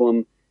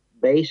problem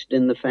based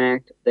in the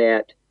fact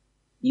that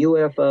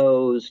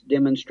UFOs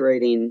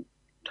demonstrating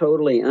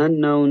totally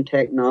unknown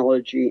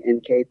technology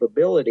and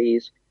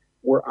capabilities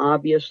were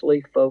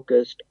obviously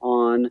focused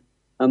on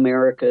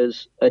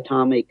America's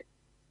atomic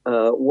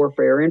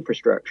warfare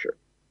infrastructure.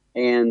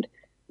 And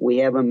we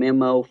have a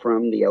memo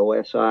from the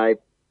OSI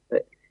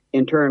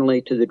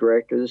internally to the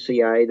director of the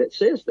CIA that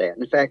says that.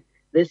 In fact,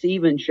 this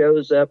even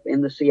shows up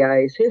in the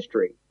CIA's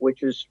history,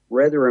 which is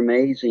rather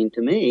amazing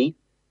to me,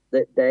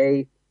 that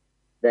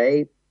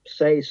they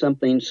say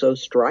something so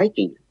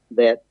striking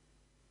that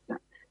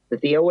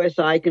the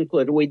OSI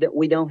concluded.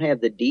 We don't have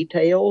the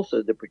details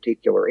of the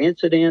particular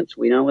incidents,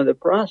 we don't have the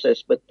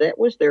process, but that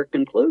was their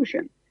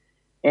conclusion.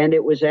 And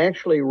it was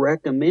actually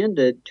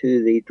recommended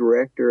to the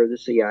director of the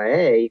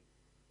CIA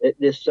that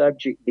this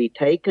subject be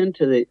taken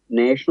to the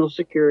National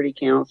Security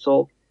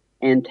Council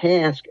and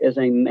tasked as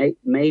a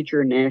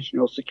major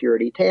national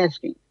security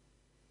tasking.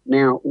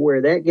 Now,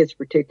 where that gets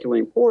particularly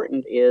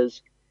important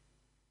is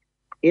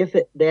if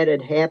that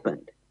had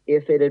happened,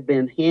 if it had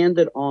been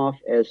handed off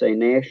as a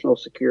national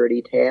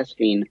security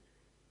tasking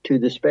to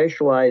the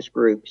specialized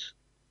groups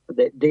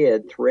that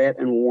did threat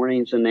and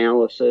warnings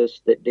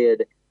analysis, that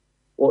did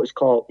what was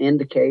called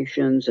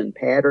indications and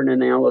pattern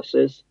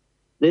analysis,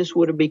 this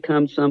would have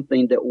become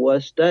something that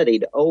was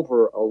studied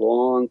over a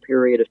long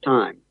period of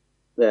time.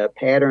 The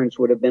patterns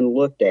would have been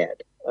looked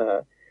at.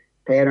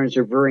 Patterns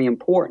are very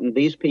important.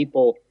 These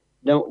people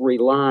don't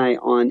rely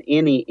on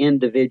any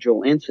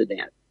individual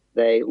incident.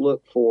 They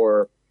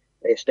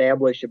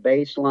establish a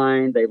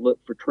baseline, they look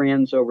for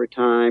trends over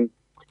time.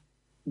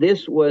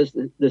 This was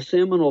the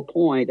seminal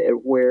point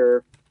at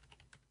where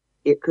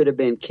it could have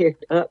been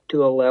kicked up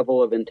to a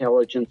level of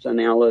intelligence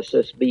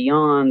analysis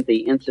beyond the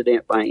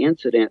incident by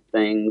incident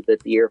thing that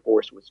the Air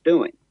Force was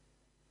doing.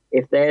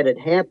 If that had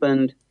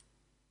happened,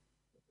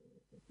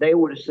 they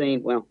would have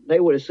seen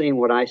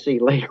what I see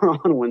later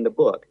on in the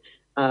book.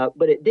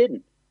 But it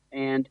didn't.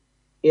 And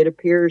it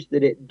appears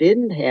that it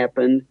didn't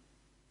happen.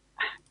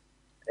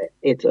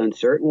 It's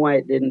uncertain why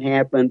it didn't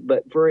happen,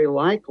 but very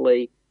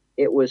likely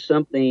it was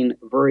something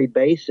very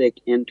basic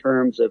in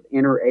terms of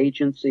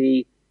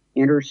interagency,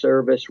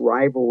 inter-service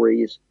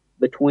rivalries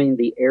between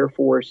the Air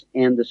Force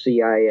and the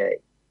CIA.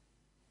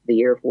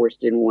 The Air Force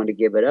didn't want to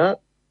give it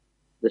up.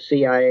 The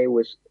CIA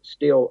was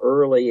still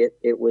early.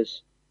 It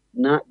was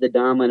not the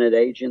dominant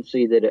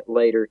agency that it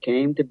later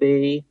came to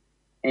be.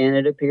 And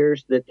it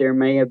appears that there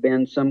may have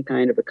been some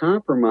kind of a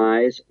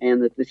compromise,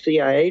 and that the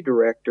CIA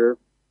director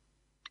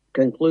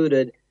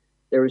concluded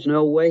there was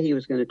no way he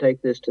was going to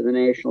take this to the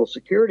National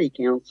Security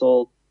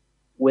Council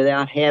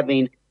without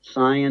having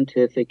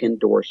scientific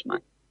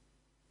endorsement.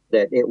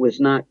 That it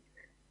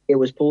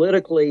was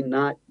politically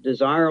not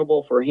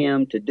desirable for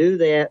him to do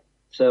that.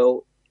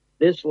 So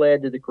this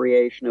led to the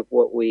creation of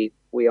what we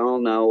all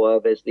know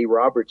of as the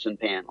Robertson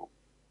Panel,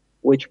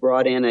 which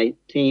brought in a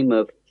team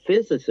of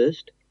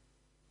physicists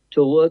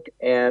to look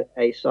at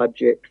a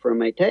subject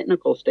from a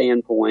technical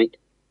standpoint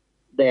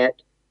that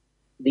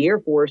the Air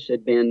Force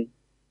had been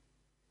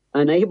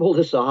unable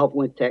to solve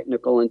with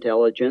technical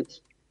intelligence.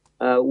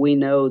 We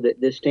know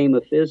that this team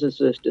of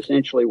physicists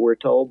essentially were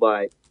told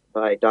by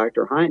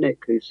Dr. Hynek,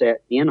 who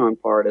sat in on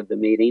part of the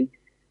meeting,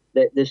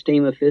 that this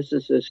team of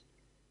physicists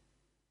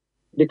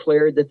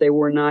declared that they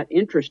were not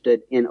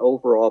interested in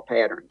overall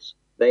patterns.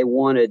 They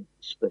wanted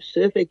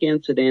specific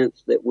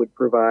incidents that would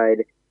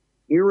provide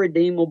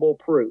irredeemable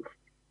proof,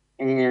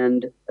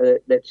 and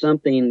that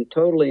something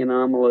totally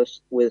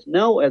anomalous with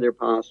no other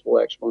possible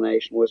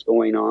explanation was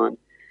going on.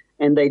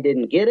 And they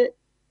didn't get it,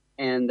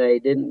 and they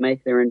didn't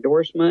make their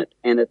endorsement.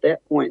 And at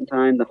that point in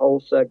time, the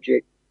whole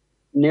subject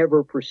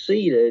never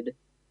proceeded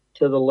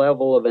to the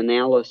level of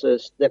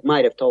analysis that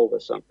might have told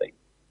us something.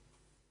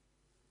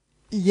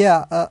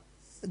 Yeah,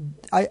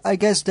 I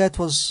guess that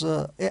was,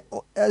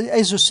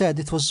 as you said,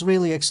 it was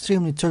really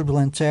extremely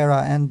turbulent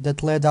era, and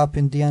that led up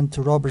in the end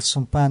to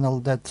Robertson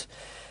Panel,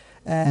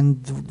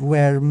 and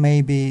where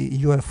maybe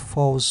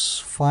UFOs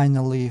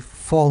finally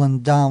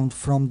fallen down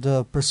from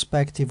the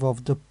perspective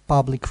of the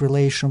public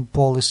relation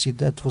policy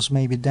that was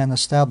maybe then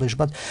established.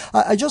 But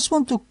I just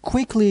want to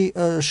quickly,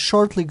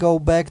 shortly go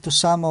back to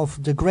some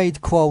of the great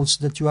quotes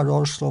that you are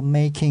also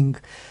making,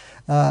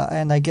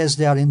 and I guess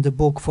they are in the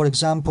book. For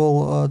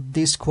example,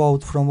 this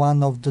quote from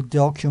one of the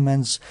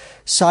documents: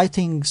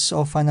 sightings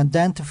of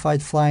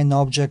unidentified flying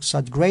objects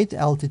at great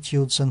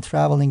altitudes and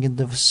traveling in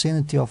the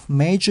vicinity of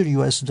major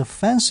U.S.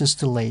 defense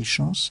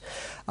installations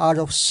are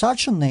of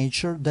such a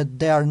nature that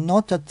they are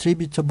not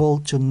attributable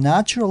to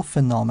natural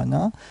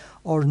phenomena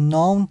or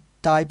known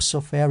types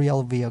of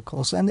aerial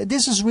vehicles. And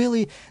this is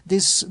really,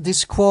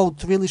 this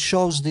quote really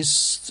shows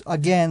this,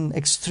 again,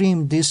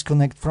 extreme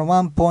disconnect from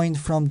one point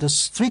from the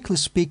strictly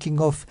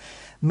speaking of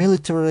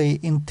military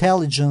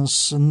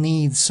intelligence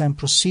needs and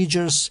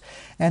procedures,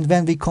 and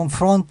when we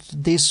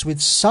confront this with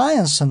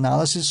science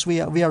analysis, we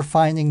are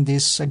finding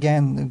this,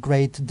 again,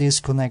 great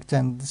disconnect,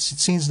 and it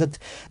seems that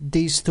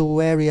these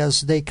two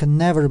areas, they can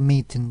never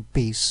meet in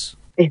peace.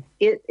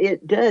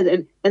 It does,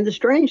 and the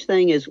strange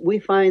thing is we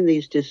find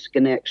these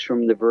disconnects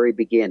from the very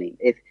beginning.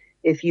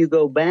 If you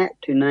go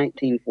back to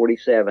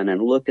 1947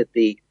 and look at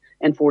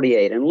and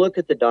 48 and look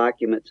at the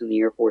documents in the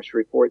Air Force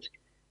reports,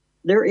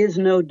 there is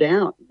no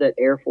doubt that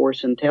Air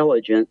Force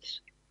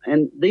intelligence,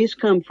 and these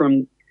come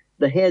from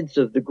the heads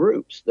of the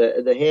groups,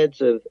 the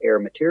heads of Air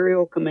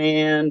Material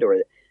Command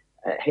or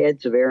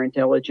heads of Air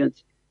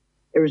Intelligence,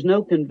 there was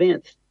no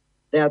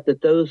doubt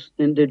that those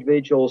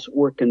individuals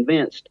were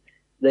convinced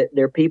that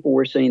their people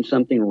were seeing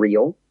something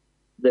real,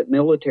 that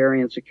military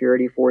and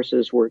security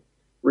forces were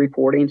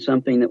reporting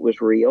something that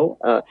was real.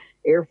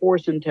 Air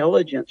Force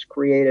intelligence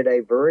created a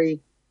very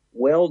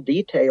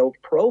well-detailed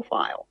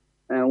profile,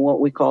 what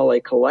we call a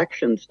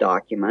collections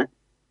document,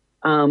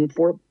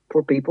 for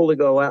people to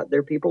go out,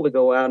 their people to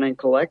go out and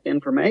collect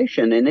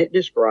information. And it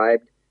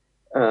described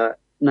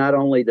not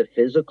only the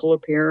physical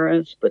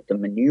appearance, but the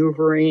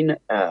maneuvering.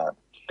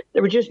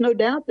 There was just no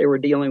doubt they were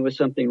dealing with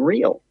something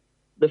real.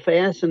 The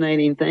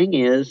fascinating thing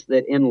is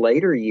that in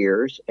later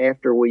years,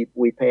 after we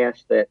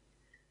passed that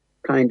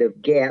kind of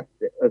gap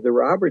of the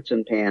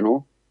Robertson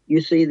Panel,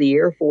 you see the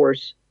Air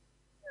Force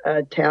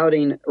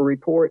touting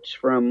reports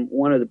from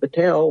one of the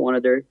Battelle, one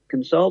of their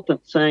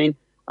consultants, saying,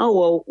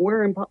 "Oh,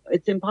 well,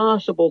 it's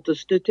impossible to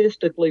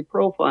statistically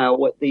profile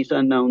what these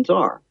unknowns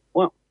are."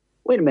 Well,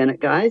 wait a minute,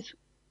 guys.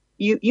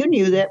 You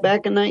knew that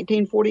back in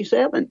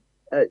 1947.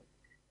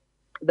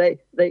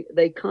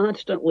 They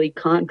constantly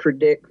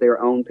contradict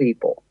their own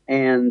people.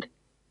 And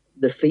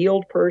the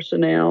field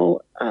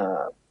personnel,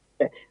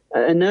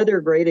 another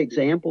great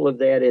example of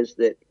that is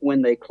that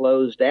when they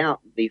closed out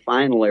the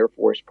final Air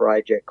Force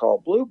project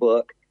called Blue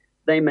Book,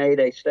 they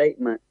made a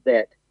statement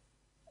that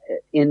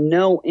in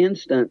no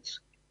instance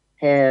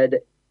had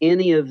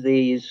any of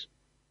these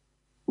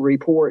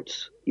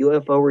reports,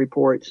 UFO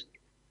reports,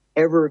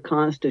 ever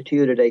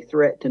constituted a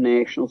threat to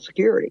national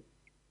security.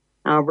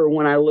 However,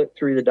 when I look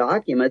through the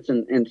documents,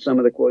 and some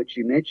of the quotes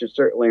you mentioned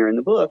certainly are in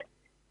the book,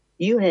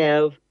 you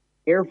have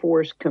Air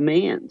Force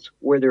commands,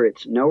 whether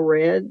it's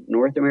NORAD,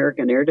 North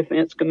American Air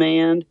Defense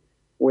Command,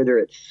 whether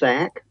it's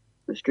SAC,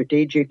 the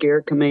Strategic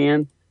Air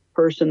Command,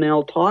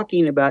 personnel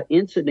talking about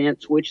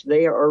incidents which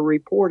they are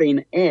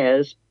reporting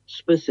as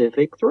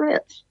specific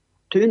threats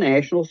to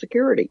national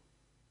security.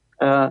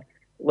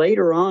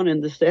 Later on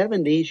in the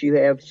 70s, you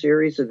have a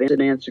series of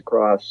incidents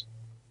across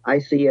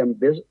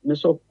ICBM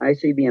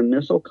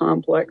missile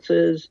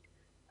complexes,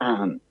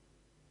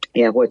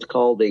 You have what's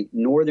called the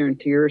Northern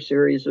Tier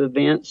series of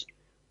events,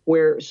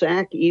 where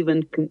SAC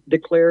even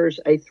declares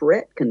a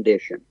threat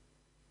condition.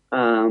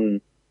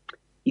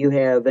 You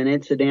have an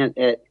incident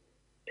at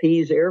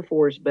Pease Air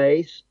Force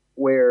Base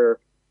where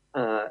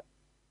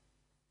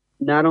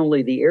not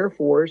only the Air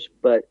Force,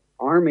 but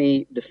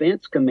Army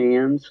Defense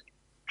Commands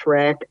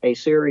track a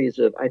series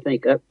of, I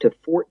think, up to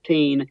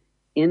 14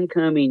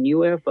 incoming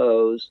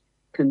UFOs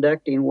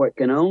conducting what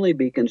can only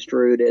be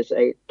construed as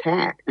an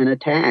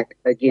attack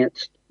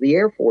against the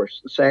Air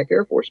Force, the SAC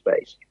Air Force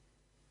Base.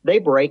 They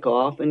break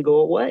off and go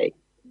away.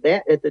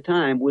 That, at the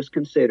time, was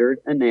considered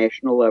a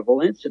national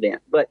level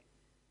incident. But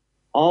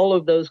all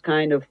of those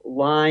kind of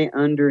lie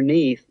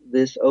underneath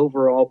this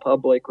overall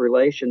public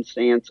relations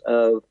stance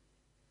of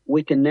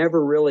we can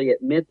never really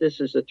admit this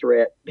is a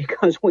threat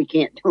because we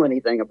can't do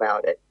anything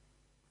about it.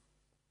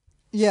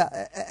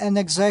 Yeah, and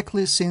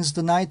exactly since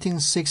the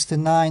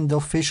 1969, the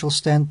official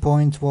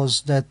standpoint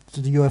was that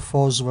the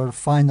UFOs were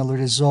finally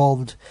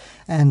resolved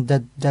and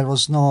that there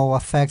was no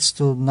effects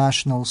to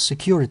national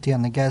security.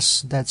 And I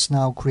guess that's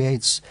now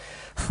creates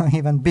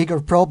even bigger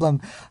problem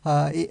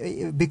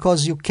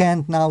because you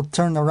can't now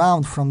turn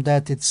around from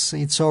that.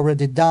 It's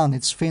already done.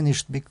 It's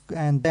finished.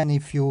 And then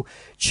if you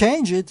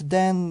change it,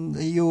 then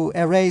you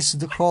erase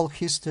the whole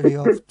history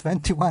of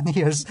 21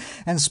 years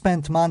and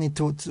spend money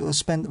to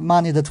spend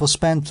money that was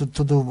spent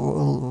to the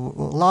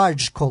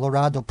large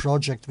Colorado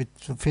project with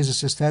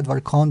physicist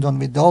Edward Condon,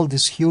 with all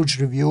this huge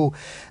review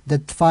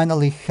that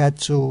finally had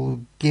to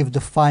give the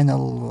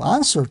final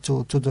answer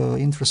to the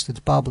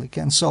interested public.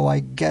 And so I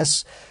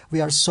guess we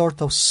are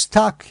sort of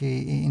stuck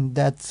in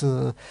that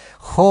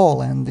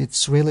hole, and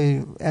it's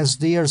really, as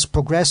the years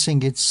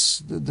progressing,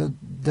 it's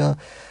the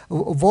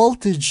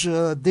voltage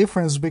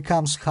difference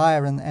becomes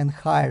higher and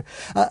higher.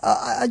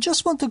 I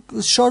just want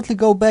to shortly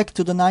go back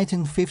to the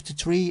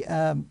 1953.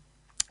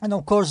 And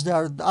of course, there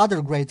are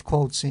other great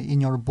quotes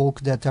in your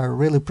book that are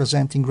really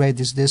presenting great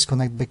this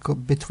disconnect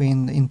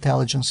between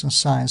intelligence and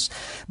science.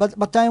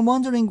 But I'm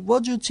wondering,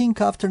 what do you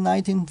think after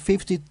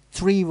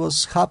 1953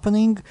 was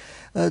happening?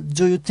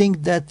 Do you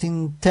think that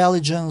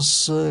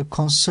intelligence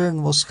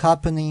concern was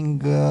happening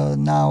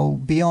now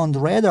beyond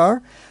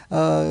radar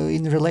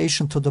in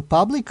relation to the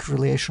public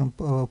relation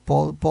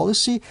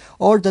policy,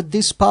 or that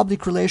this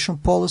public relation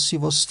policy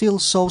was still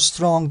so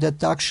strong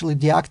that actually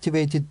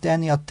deactivated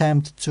any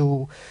attempt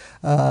to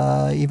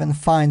even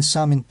find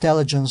some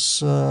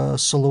intelligence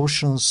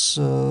solutions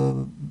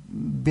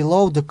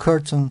below the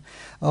curtain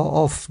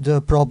of the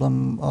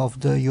problem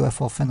of the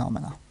UFO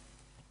phenomena?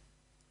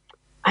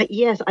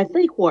 Yes, I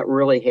think what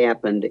really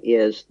happened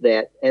is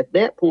that at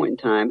that point in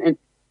time, and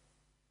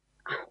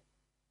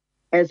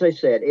as I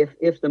said,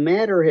 if the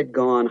matter had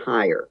gone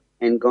higher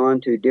and gone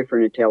to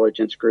different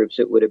intelligence groups,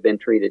 it would have been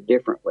treated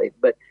differently.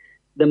 But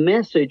the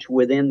message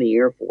within the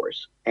Air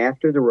Force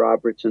after the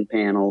Robertson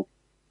panel,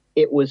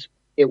 it was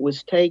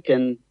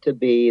taken to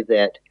be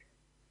that,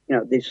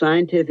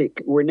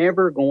 we're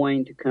never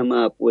going to come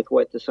up with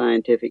what the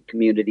scientific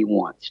community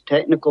wants.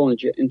 Technical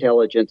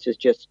intelligence is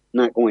just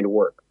not going to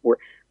work.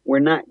 We're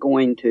not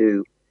going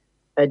to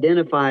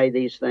identify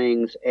these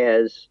things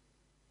as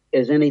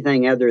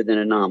anything other than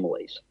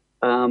anomalies.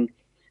 And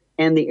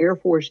the Air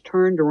Force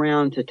turned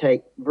around to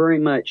take very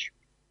much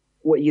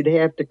what you'd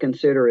have to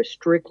consider as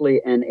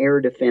strictly an air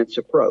defense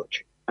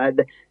approach.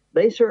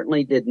 They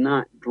certainly did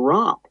not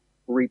drop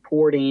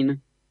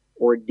reporting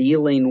or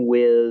dealing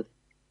with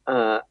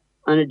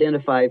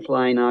unidentified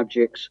flying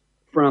objects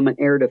from an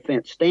air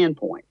defense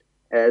standpoint.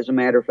 As a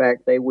matter of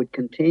fact, they would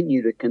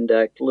continue to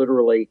conduct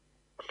literally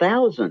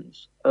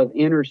thousands of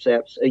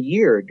intercepts a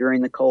year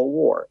during the Cold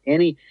War.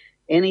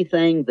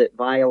 Anything that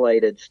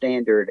violated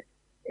standard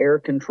air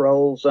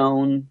control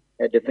zone,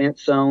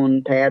 defense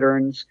zone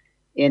patterns,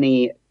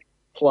 any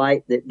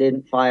flight that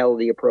didn't follow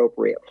the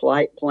appropriate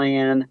flight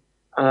plan,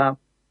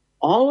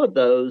 all of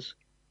those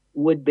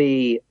would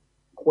be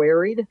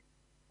queried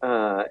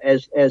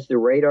as the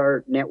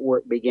radar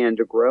network began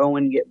to grow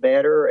and get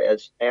better,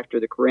 as after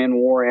the Korean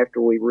War, after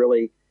we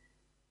really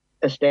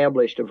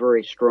established a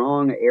very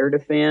strong air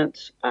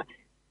defense.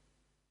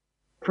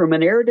 From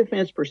an air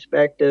defense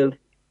perspective,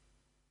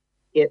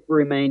 it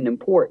remained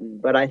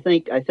important, but I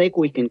think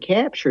we can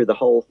capture the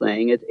whole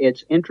thing.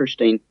 It's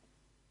interesting.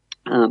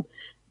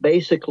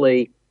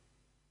 Basically,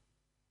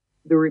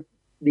 the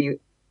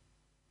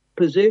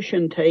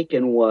position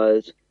taken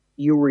was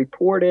you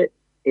report it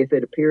if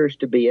it appears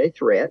to be a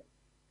threat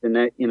to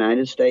the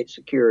United States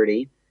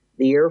security.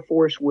 The Air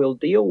Force will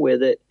deal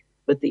with it,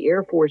 but the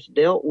Air Force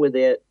dealt with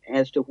it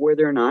as to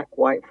whether or not,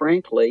 quite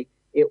frankly,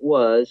 it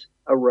was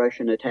a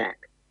Russian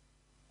attack.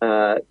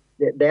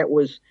 That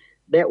was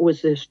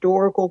the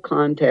historical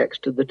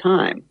context of the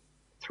time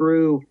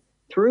through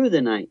the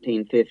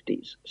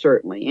 1950s,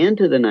 certainly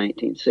into the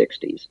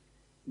 1960s.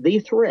 The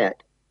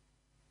threat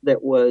that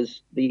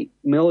the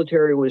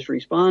military was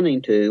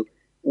responding to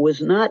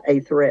was not a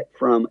threat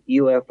from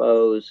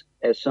UFOs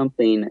as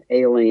something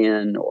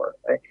alien, or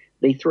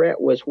the threat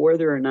was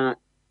whether or not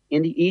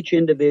each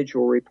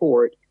individual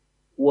report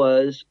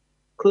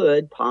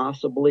could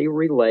possibly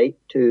relate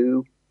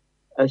to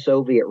a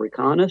Soviet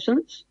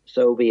reconnaissance,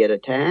 Soviet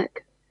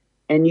attack,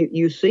 and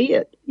you see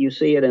it. You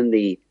see it in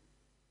the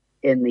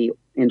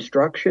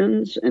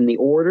instructions and the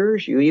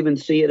orders. You even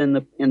see it in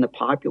the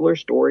popular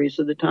stories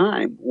of the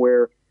time,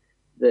 where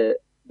the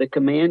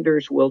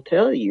commanders will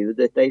tell you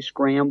that they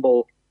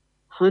scramble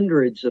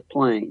hundreds of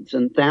planes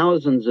and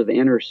thousands of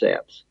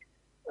intercepts,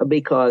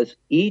 because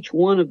each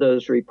one of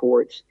those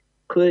reports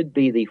could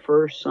be the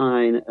first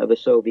sign of a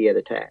Soviet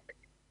attack.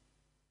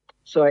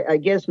 So I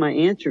guess my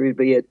answer would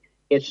be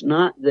it's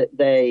not that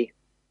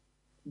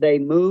they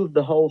moved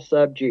the whole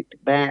subject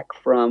back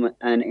from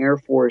an Air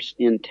Force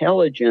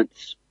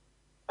intelligence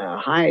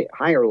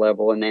higher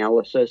level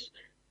analysis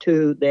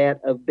to that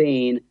of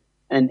being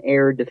an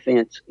air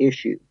defense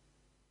issue.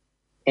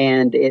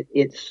 And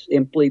it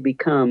simply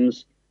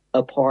becomes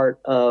a part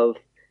of,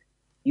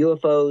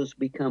 UFOs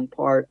become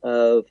part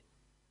of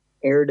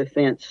air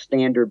defense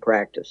standard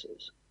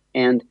practices.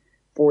 And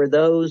for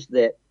those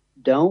that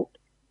don't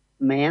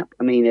map,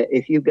 I mean,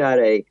 if you've got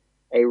a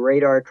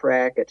radar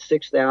track at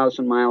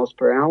 6,000 miles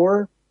per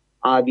hour,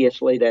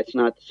 obviously that's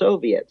not the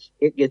Soviets.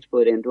 It gets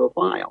put into a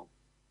file.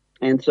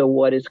 And so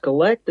what is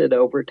collected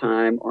over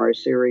time are a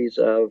series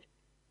of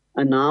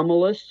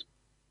anomalous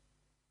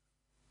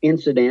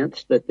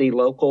incidents that the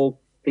local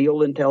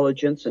field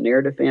intelligence and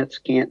air defense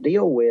can't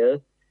deal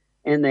with,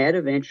 and that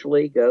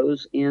eventually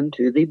goes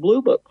into the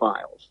Blue Book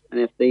files.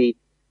 And if the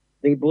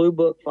Blue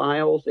Book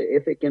files,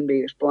 if it can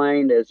be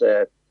explained as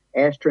a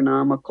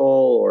astronomical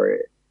or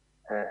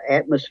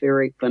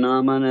atmospheric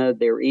phenomena,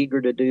 they're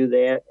eager to do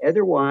that.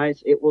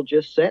 Otherwise, it will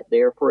just sit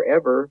there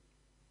forever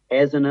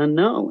as an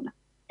unknown.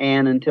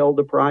 And until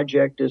the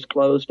project is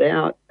closed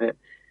out,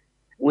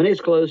 when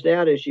it's closed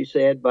out, as you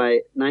said,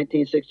 by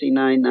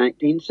 1969,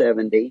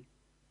 1970,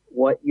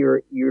 what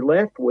you're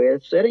left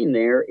with sitting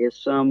there is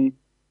some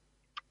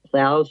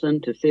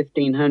 1,000 to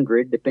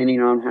 1,500, depending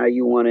on how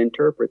you want to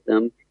interpret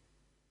them,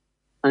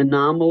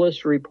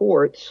 anomalous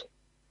reports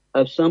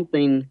of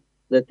something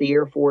that the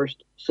Air Force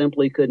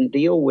simply couldn't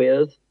deal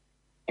with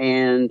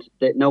and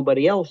that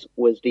nobody else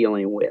was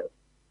dealing with.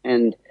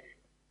 And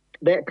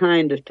that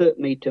kind of took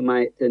me to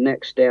the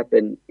next step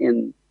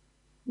in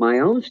my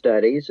own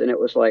studies. And it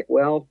was like,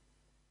 well,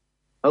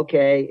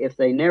 okay, if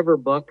they never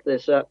buck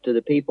this up to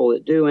the people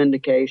that do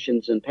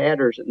indications and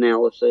patterns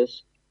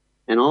analysis,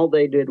 and all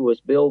they did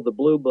was build the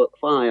Blue Book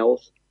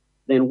files,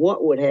 then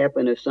what would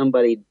happen if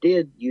somebody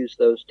did use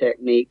those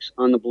techniques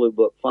on the Blue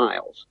Book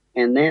files?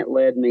 And that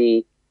led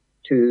me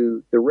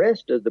to the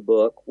rest of the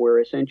book, where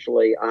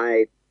essentially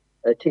I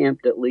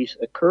attempt at least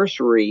a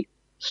cursory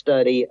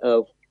study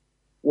of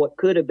what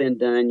could have been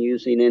done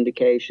using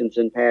indications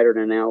and pattern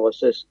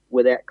analysis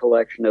with that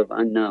collection of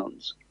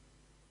unknowns.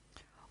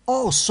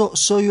 Oh,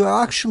 so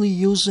you're actually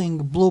using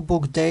Blue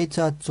Book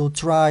data to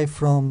try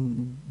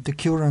from the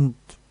current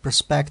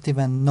perspective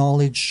and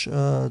knowledge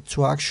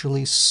to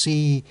actually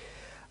see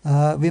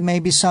with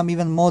maybe some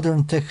even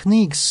modern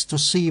techniques to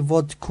see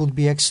what could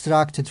be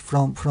extracted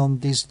from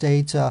this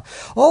data.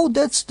 Oh,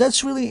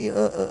 that's really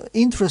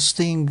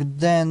interesting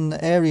then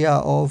area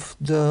of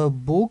the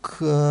book.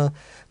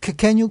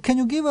 Can you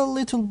give a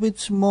little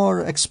bit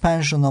more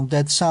expansion of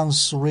that?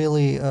 Sounds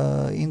really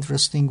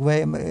interesting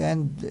way.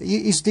 And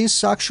is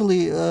this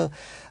actually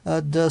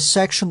the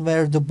section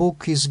where the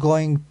book is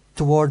going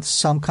towards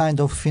some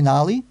kind of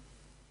finale?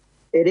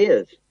 It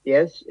is.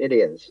 Yes, it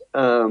is.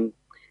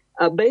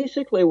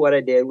 Basically, what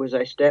I did was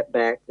I stepped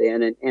back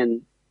then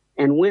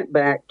and went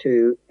back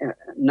to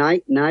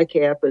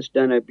NICAP has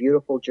done a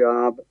beautiful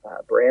job.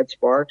 Brad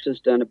Sparks has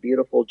done a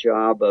beautiful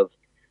job of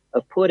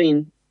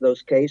putting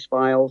those case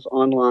files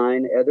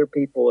online. Other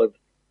people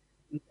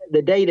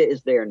the data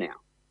is there now.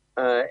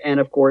 And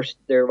of course,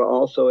 there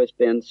also has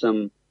been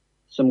some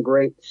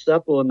great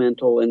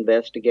supplemental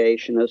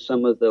investigation of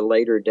some of the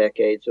later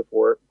decades of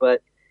work.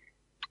 But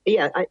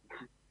yeah,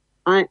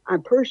 I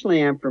personally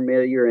am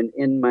familiar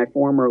in my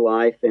former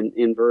life and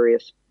in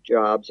various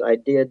jobs. I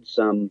did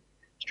some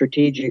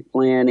strategic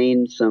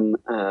planning, some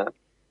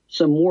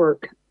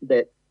work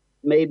that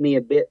made me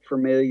a bit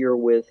familiar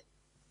with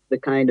the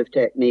kind of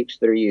techniques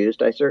that are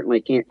used. I certainly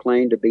can't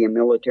claim to be a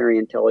military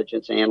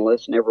intelligence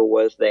analyst, never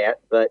was that,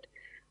 but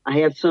I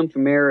have some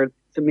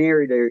familiarity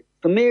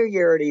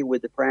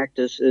with the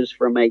practices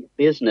from a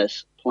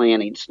business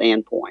planning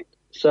standpoint.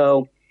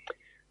 So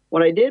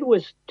what I did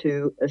was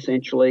to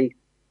essentially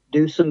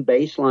do some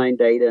baseline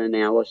data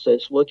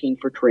analysis looking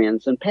for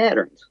trends and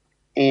patterns.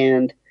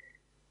 And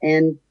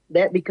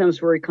that becomes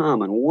very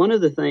common. One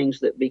of the things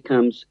that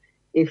becomes,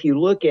 if you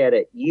look at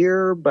it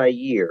year by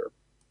year,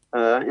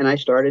 and I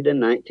started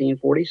in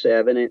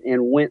 1947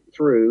 and went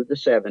through the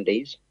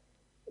 70s,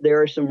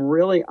 there are some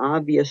really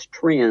obvious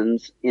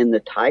trends in the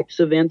types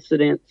of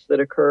incidents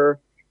that occur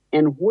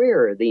and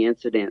where the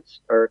incidents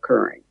are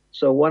occurring.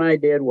 So what I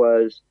did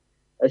was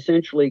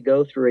essentially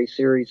go through a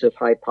series of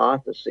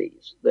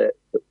hypotheses that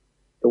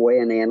the way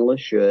an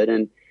analyst should,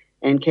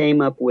 and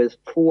came up with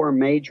four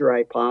major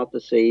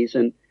hypotheses.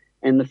 And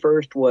the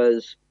first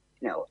was,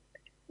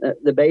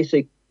 the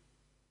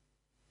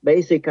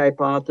basic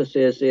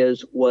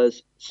hypothesis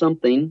was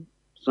something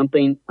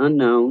something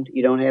unknown.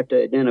 You don't have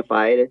to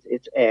identify it.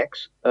 It's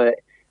X.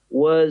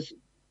 Was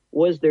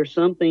there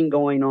something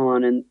going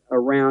on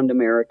around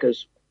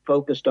America's,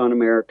 focused on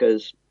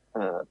America's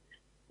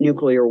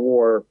nuclear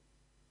war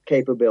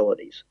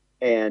capabilities?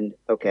 And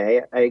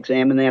okay, I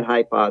examined that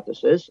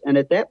hypothesis, and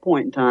at that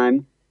point in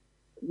time,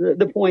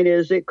 the point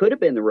is it could have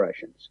been the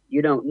Russians.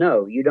 You don't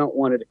know. You don't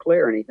want to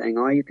declare anything.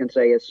 All you can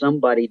say is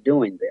somebody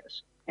doing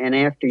this. And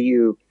after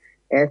you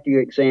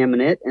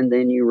examine it, and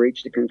then you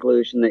reach the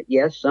conclusion that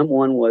yes,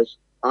 someone was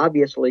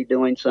obviously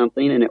doing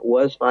something, and it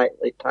was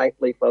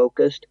tightly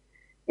focused,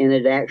 and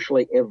it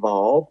actually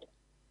evolved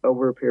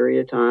over a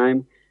period of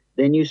time,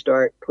 then you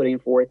start putting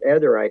forth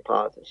other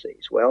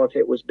hypotheses. Well, if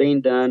it was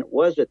being done,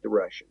 was it the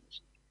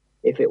Russians?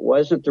 If it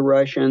wasn't the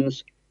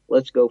Russians,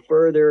 let's go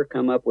further,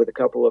 come up with a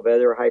couple of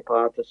other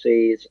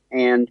hypotheses.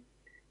 And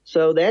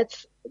so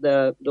that's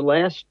the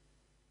last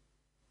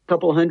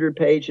couple 100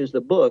 pages of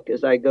the book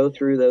as I go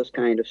through those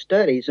kind of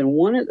studies. And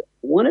one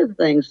of the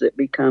things that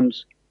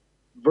becomes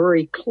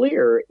very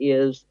clear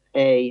is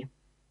a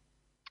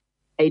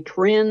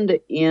trend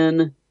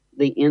in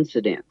the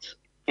incidents.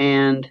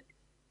 And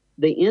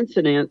the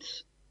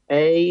incidents,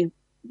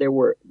 there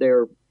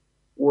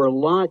were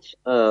lots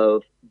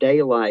of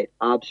daylight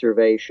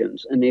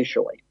observations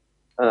initially.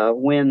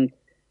 When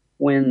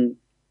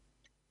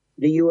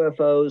the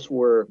UFOs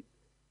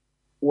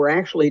were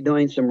actually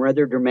doing some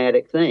rather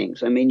dramatic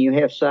things. I mean, you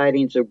have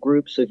sightings of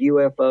groups of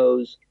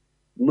UFOs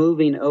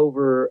moving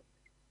over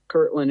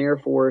Kirtland Air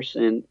Force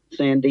and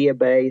Sandia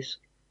Base,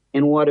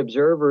 and what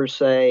observers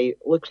say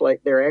looks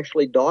like they're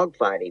actually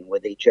dogfighting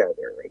with each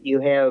other.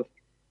 You have,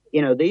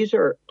 these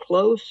are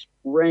close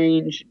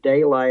range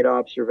daylight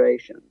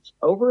observations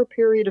over a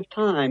period of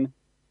time.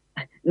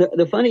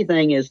 The funny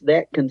thing is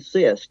that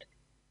consist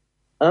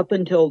up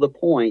until the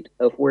point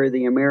of where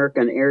the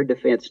American air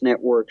defense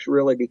networks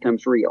really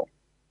becomes real.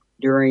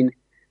 During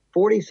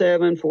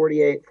 47,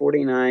 48,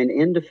 49,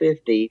 into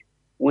 50,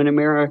 when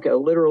America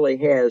literally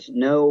has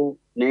no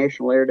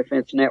national air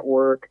defense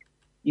network,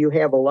 you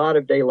have a lot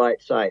of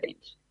daylight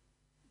sightings.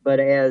 But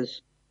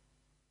as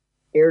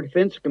Air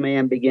Defense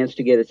Command begins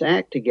to get its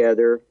act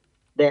together,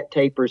 that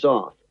tapers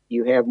off.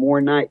 You have more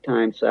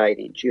nighttime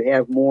sightings. You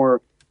have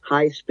more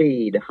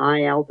high-speed,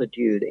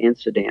 high-altitude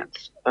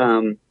incidents.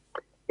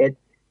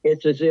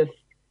 It's as if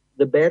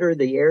the better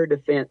the air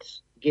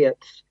defense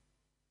gets,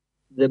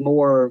 the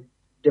more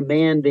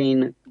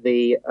demanding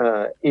the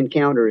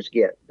encounters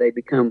get. They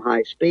become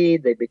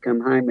high-speed. They become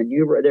high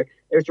maneuver.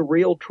 There's a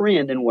real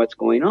trend in what's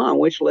going on,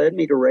 which led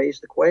me to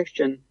raise the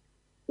question,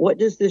 what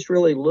does this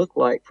really look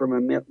like from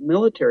a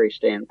military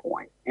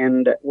standpoint?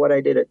 And what I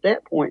did at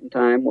that point in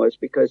time was,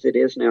 because it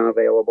is now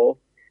available,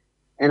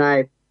 and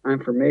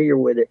I'm familiar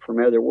with it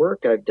from other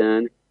work I've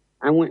done,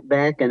 I went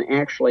back and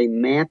actually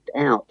mapped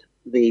out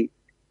the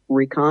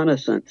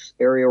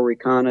aerial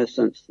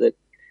reconnaissance that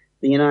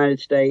the United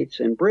States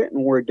and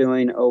Britain were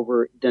doing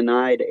over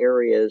denied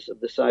areas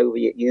of the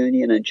Soviet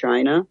Union and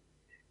China,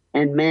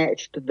 and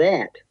matched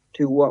that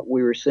to what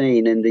we were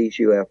seeing in these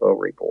UFO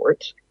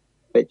reports,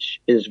 which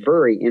is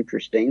very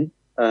interesting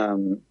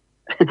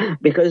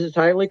because it's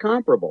highly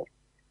comparable.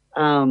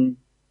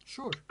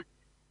 Sure.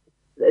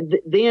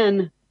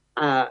 Then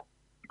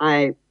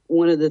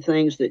one of the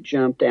things that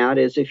jumped out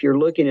is, if you're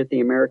looking at the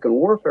American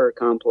warfare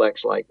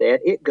complex like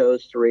that, it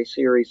goes through a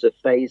series of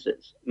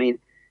phases. I mean,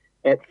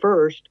 at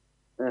first,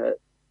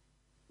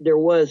 there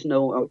was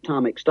no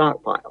atomic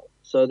stockpile.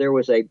 So there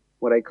was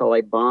what I call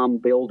a bomb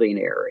building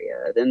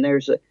area. Then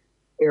there's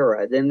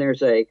then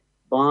there's a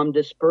bomb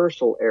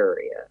dispersal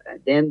area.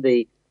 And then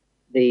the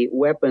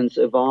weapons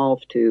evolve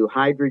to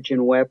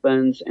hydrogen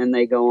weapons, and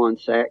they go on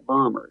SAC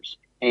bombers.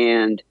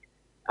 And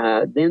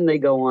then they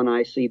go on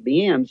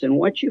ICBMs. And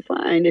what you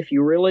find, if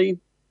you really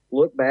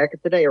look back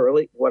at the day, or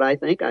what I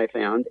think I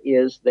found,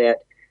 is that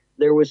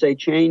there was a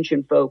change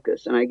in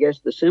focus. And I guess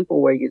the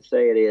simple way you'd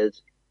say it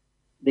is,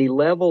 the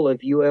level of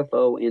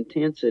UFO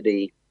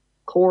intensity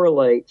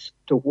correlates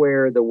to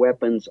where the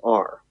weapons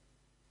are.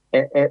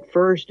 At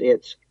first,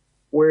 it's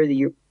where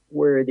the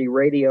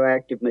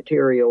radioactive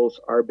materials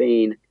are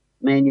being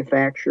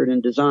manufactured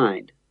and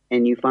designed.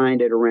 And you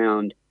find it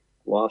around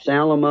Los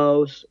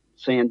Alamos,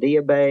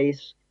 Sandia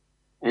Base,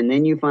 and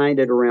then you find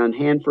it around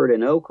Hanford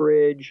and Oak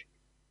Ridge.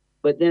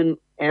 But then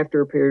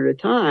after a period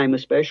of time,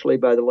 especially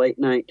by the late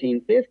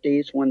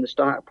 1950s, when the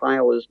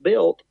stockpile is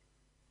built,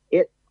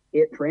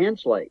 it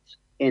translates,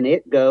 and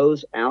it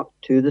goes out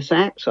to the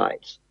SAC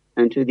sites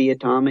and to the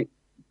atomic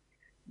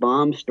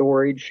bomb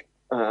storage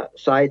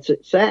sites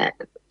at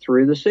SAC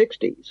through the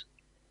 60s.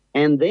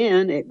 And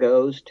then it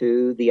goes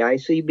to the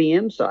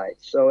ICBM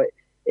sites. So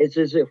it's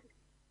as if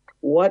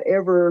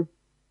whatever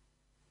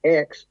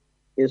X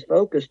is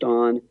focused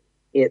on,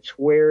 it's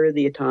where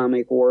the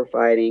atomic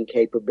warfighting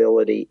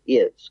capability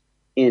is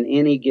in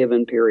any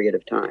given period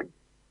of time.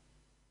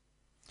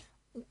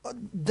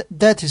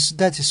 That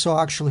is so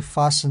actually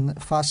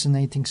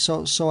fascinating.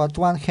 So at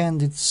one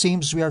hand, it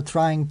seems we are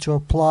trying to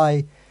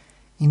apply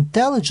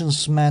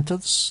intelligence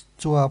methods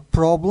to a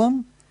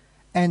problem,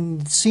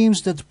 and it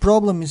seems that the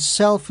problem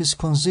itself is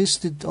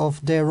consisted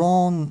of their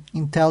own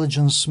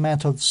intelligence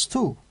methods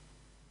too.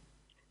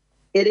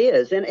 It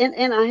is, and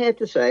I have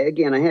to say,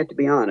 again, I have to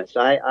be honest.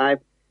 I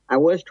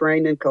was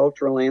trained in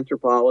cultural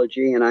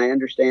anthropology, and I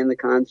understand the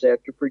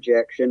concept of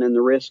projection and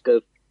the risk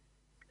of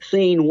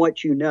seeing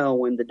what you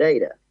know in the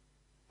data,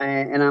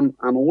 and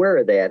I'm aware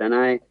of that, and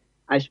I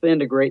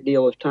spend a great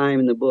deal of time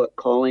in the book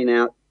calling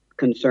out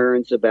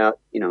concerns about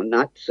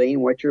not seeing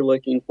what you're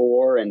looking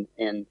for,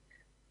 and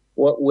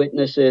what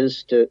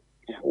witnesses to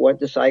what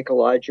the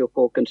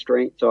psychological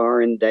constraints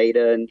are in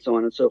data and so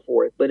on and so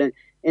forth. But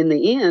in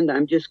the end,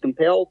 I'm just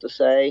compelled to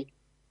say,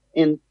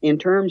 in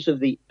terms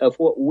of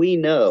what we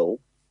know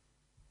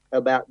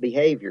about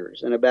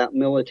behaviors and about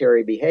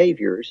military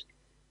behaviors,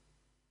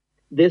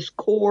 this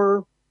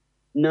core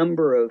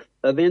number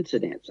of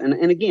incidents,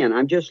 and again,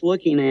 I'm just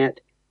looking at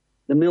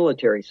the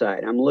military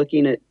side. I'm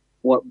looking at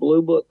what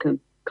Blue Book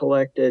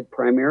collected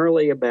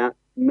primarily about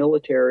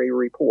military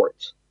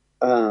reports.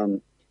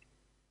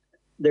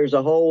 There's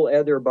a whole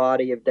other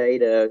body of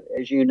data,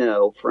 as you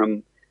know,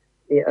 of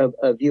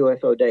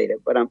UFO data,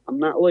 but I'm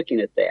not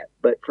looking at that.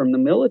 But from the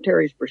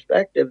military's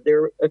perspective,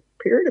 there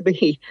appear to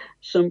be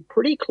some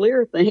pretty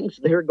clear things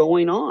that are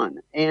going on.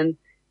 And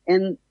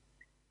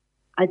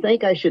I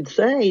think I should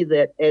say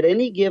that at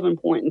any given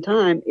point in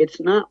time,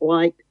 it's not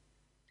like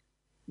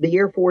the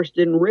Air Force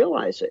didn't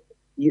realize it.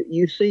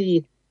 You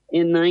see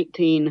in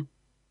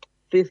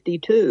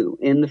 1952,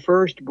 in the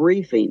first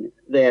briefing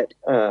that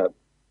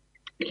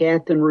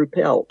Captain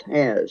Ruppelt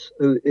has,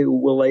 who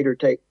will later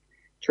take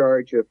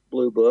charge of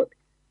Blue Book,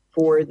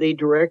 for the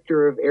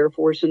Director of Air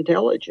Force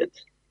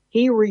Intelligence.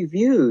 He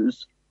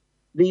reviews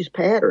these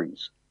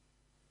patterns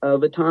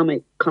of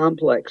atomic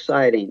complex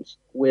sightings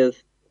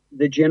with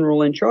the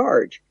general in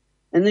charge,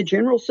 and the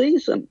general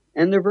sees them,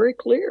 and they're very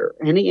clear,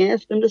 and he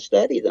asked him to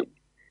study them.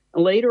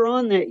 And later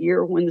on that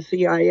year, when the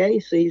CIA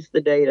sees the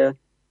data,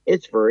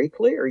 it's very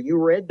clear. You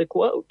read the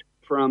quote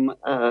from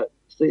the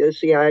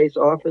CIA's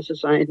Office of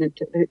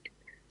Scientific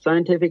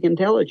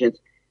Intelligence.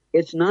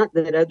 It's not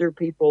that other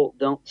people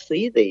don't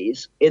see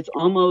these. It's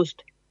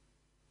almost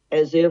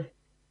as if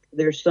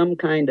there's some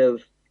kind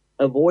of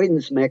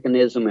avoidance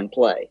mechanism in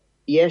play.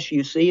 Yes,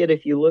 you see it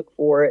if you look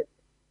for it,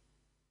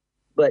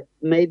 but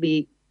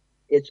maybe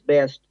it's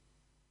best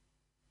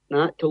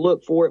not to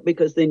look for it,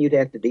 because then you'd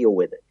have to deal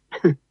with it.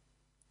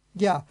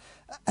 Yeah,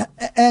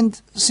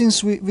 and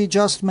since we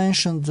just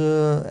mentioned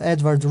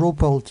Edward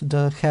Ruppelt,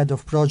 the head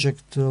of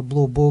Project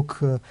Blue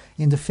Book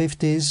in the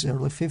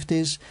early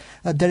 50s,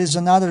 there is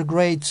another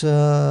great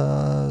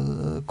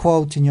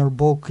quote in your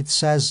book. It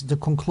says, "The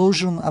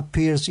conclusion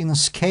appears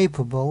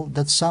inescapable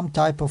that some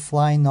type of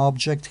flying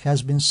object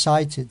has been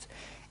sighted.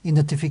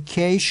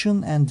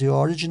 Identification and the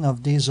origin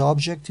of this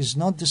object is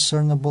not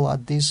discernible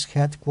at this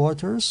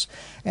headquarters,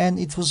 and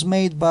it was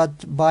made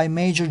by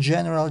Major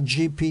General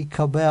G.P.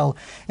 Cabell."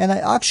 And I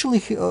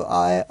actually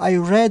I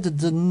read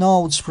the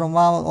notes from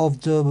one of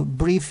the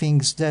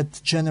briefings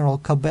that General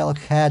Cabell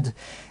had,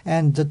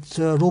 and that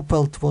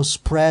Ruppelt was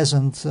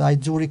present. I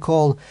do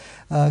recall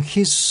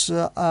his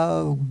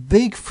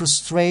big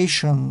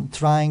frustration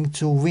trying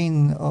to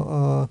win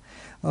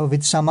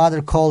with some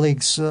other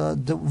colleagues,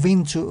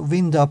 win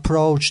the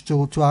approach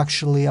to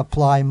actually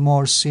apply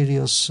more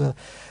serious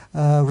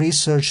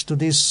research to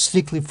this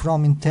strictly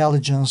from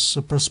intelligence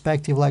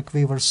perspective, like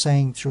we were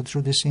saying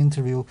through this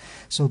interview.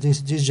 So this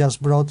just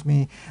brought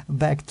me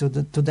back to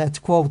that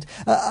quote.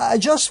 I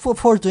just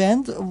for the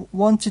end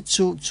wanted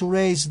to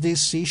raise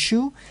this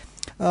issue.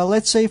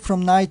 Let's say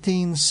from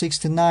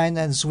 1969,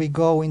 as we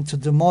go into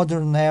the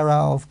modern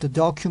era of the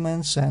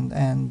documents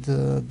and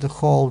the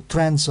whole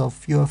trends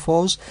of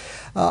UFOs,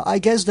 I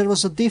guess there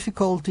was a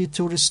difficulty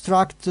to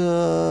restrict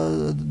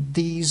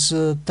these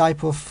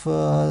type of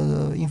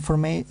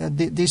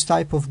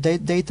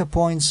data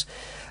points.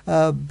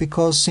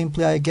 Because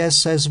simply, I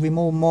guess, as we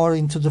move more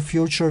into the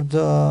future,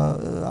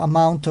 the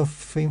amount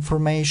of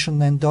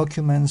information and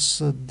documents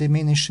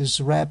diminishes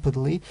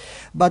rapidly.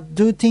 But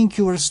do you think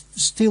you are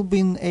still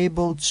being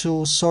able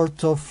to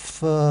sort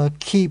of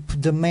keep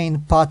the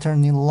main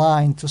pattern in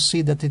line to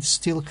see that it's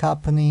still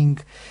happening?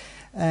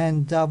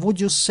 And would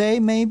you say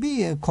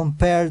maybe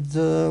compared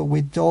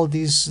with all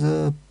these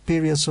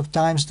periods of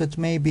times that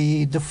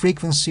maybe the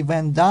frequency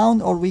went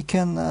down, or we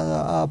can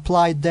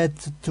apply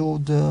that to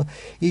the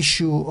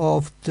issue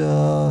of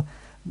the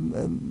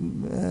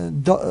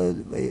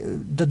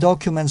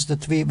documents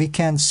that we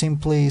can't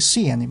simply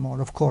see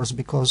anymore, of course,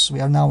 because we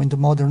are now in the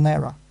modern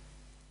era?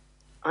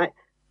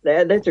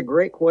 That's a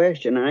great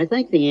question, and I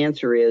think the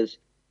answer is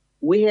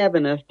we have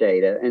enough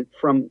data, and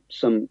from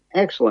some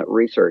excellent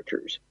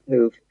researchers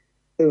who've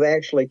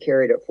actually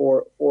carried it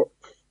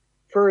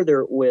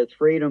further with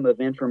freedom of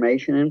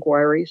information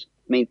inquiries.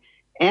 I mean,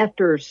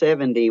 after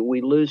 70, we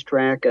lose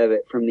track of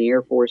it from the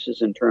Air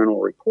Force's internal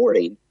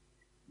reporting,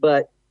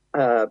 but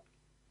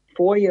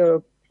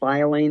FOIA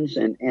filings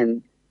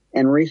and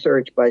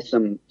research by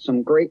some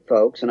great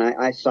folks, and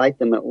I cite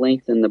them at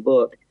length in the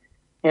book,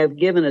 have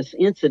given us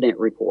incident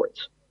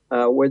reports,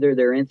 whether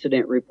they're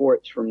incident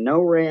reports from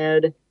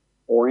NORAD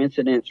or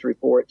incidents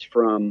reports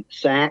from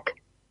SAC.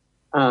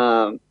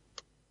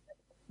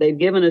 They've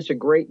given us a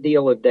great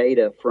deal of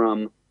data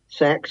from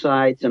SAC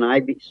sites and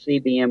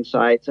ICBM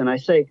sites, and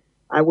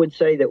I would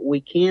say that we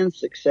can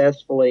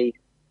successfully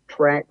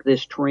track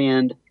this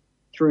trend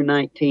through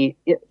the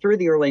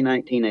early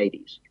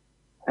 1980s,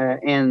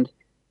 and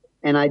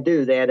I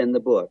do that in the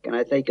book, and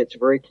I think it's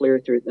very clear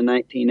through the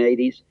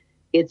 1980s.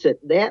 It's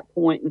at that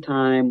point in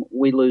time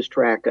we lose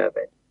track of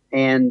it,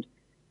 and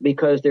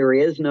because there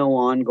is no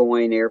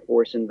ongoing Air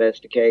Force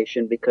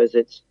investigation, because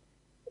it's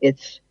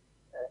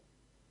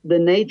the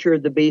nature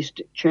of the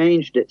beast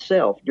changed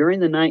itself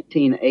during the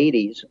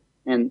 1980s,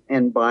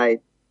 and by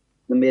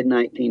the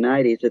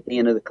mid-1990s, at the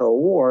end of the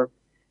Cold War,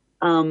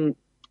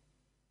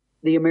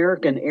 the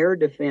American air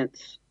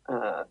defense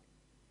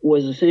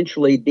was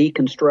essentially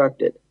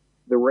deconstructed.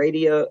 The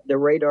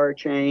radar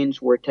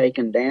chains were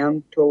taken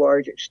down to a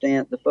large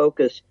extent. The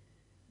focus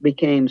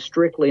became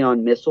strictly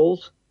on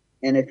missiles.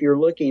 And if you're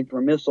looking for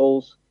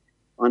missiles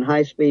on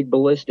high-speed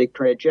ballistic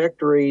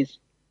trajectories,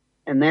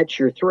 and that's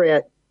your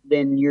threat,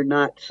 then you're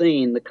not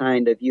seeing the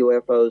kind of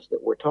UFOs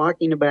that we're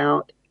talking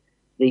about.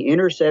 The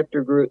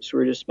interceptor groups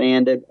were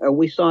disbanded.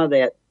 We saw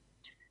that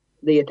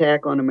the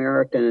attack on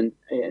America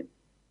in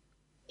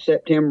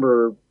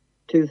September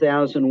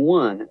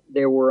 2001,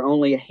 there were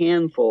only a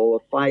handful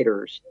of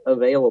fighters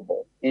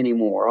available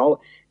anymore.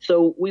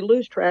 So we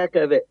lose track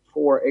of it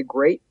for a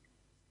great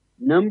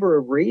number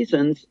of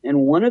reasons,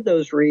 and one of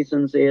those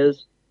reasons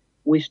is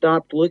we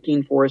stopped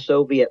looking for a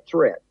Soviet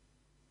threat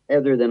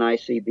other than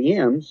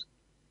ICBMs,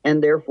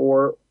 and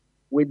therefore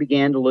we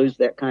began to lose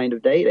that kind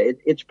of data.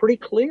 It's pretty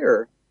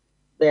clear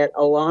that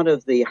a lot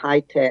of the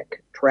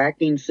high-tech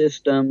tracking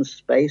systems,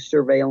 space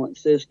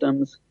surveillance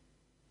systems,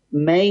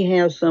 may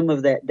have some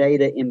of that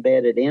data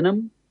embedded in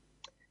them,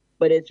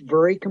 but it's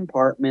very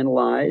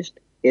compartmentalized.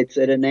 It's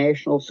at a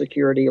national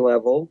security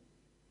level.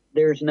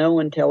 There's no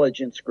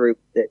intelligence group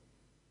that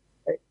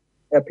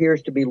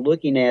appears to be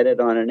looking at it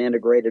on an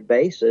integrated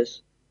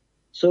basis.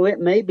 So it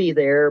may be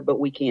there, but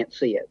we can't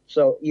see it.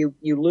 So you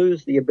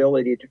lose the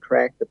ability to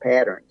track the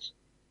patterns.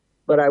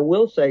 But I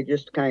will say,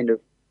 just to kind of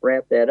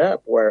wrap that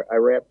up, where I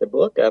wrap the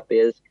book up,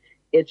 is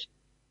it's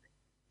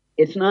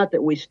not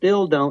that we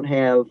still don't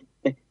have.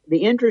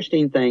 The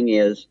interesting thing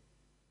is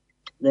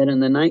that in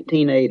the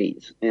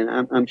 1980s, and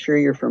I'm sure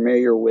you're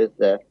familiar with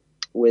the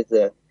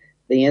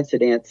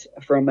incidents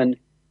from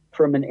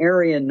an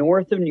area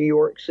north of New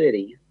York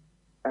City,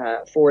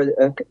 for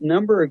a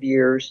number of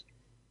years,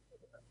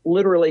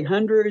 literally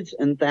hundreds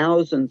and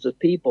thousands of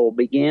people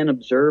began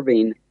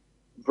observing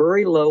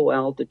very low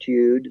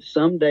altitude,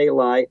 some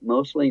daylight,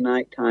 mostly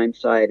nighttime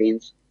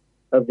sightings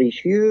of these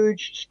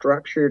huge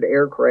structured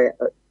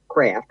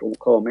craft, we'll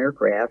call them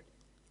aircraft.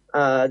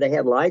 They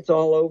had lights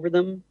all over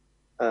them.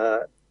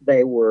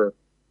 They were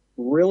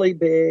really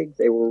big.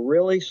 They were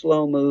really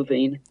slow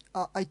moving.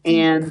 I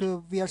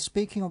think we are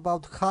speaking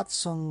about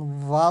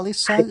Hudson Valley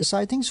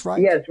sightings,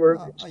 right? Yes, we're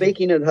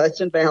speaking of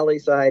Hudson Valley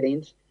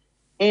sightings.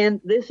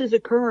 And this is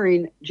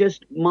occurring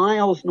just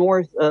miles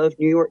north of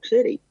New York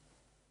City.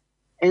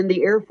 And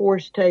the Air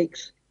Force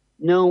takes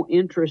no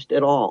interest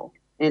at all.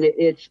 And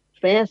it's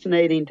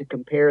fascinating to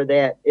compare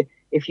that.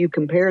 If you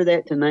compare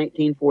that to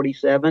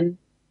 1947,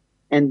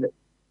 and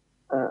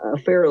a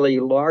fairly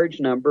large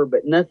number,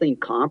 but nothing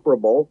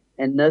comparable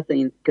and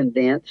nothing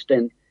condensed,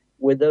 and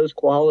with those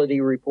quality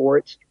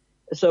reports.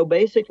 So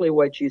basically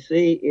what you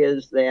see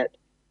is that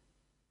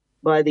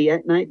by the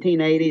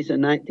 1980s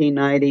and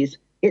 1990s,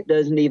 it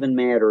doesn't even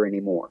matter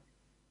anymore.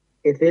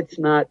 If it's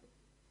not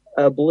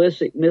a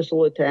ballistic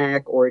missile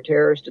attack or a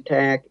terrorist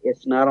attack,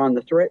 it's not on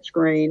the threat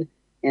screen.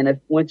 And if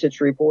once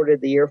it's reported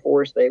to the Air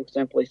Force, they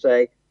simply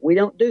say, we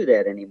don't do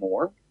that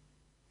anymore.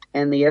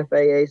 And the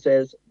FAA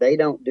says they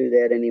don't do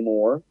that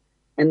anymore.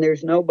 And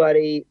there's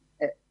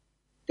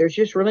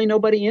just really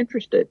nobody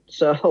interested.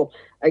 So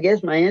I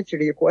guess my answer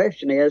to your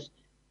question is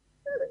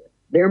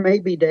there may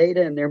be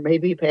data and there may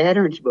be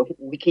patterns, but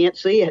we can't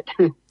see it.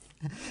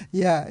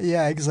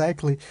 Yeah,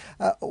 exactly.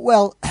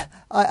 Well,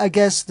 I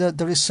guess the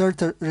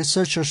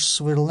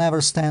researchers will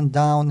never stand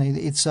down.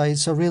 It's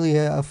a really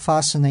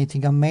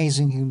fascinating,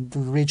 amazing,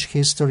 rich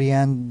history,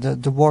 and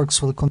the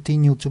works will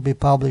continue to be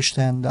published.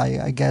 And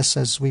I guess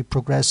as we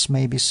progress,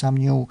 maybe some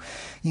new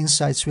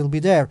insights will be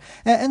there.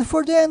 And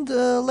for the end,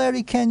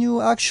 Larry, can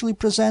you actually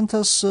present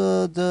us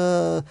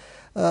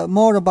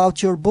more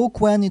about your book,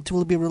 when it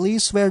will be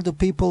released, where the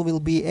people will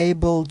be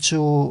able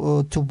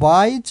to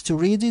buy it, to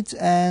read it,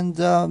 and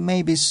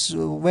maybe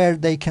where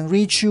they can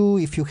reach you,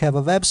 if you have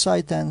a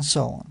website, and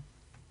so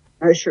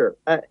on? Sure.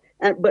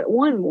 But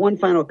one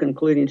final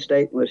concluding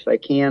statement, if I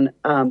can.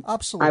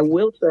 Absolutely. I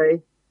will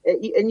say,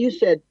 and you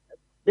said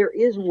there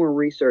is more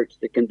research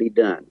that can be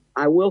done.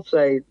 I will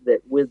say that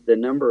with the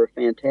number of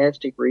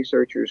fantastic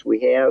researchers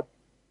we have,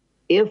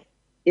 if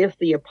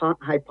the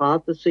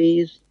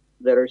hypotheses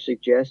that are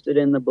suggested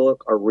in the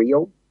book are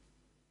real,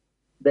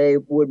 they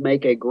would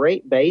make a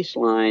great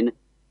baseline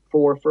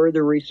for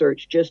further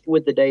research just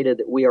with the data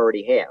that we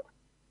already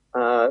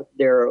have.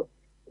 There are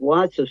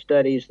lots of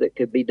studies that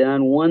could be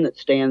done. One that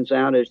stands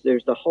out is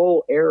there's the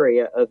whole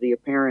area of the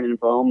apparent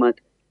involvement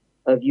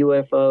of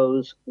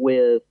UFOs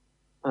with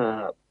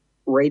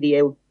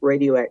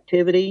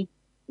radioactivity,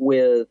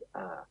 with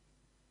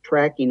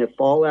tracking of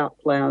fallout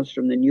clouds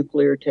from the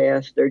nuclear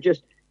test. There are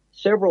just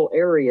several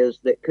areas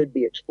that could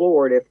be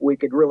explored if we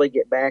could really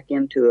get back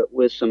into it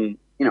with some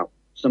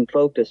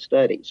focused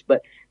studies.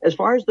 But as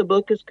far as the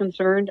book is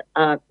concerned,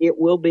 it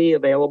will be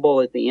available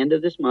at the end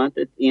of this month,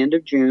 at the end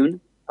of June.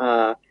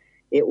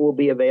 It will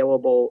be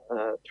available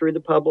through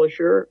the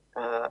publisher,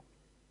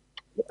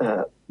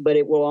 but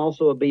it will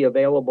also be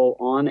available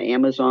on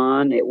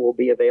Amazon. It will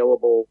be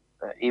available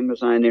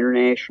Amazon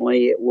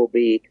internationally.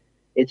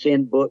 It's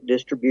in book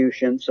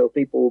distribution, so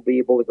people will be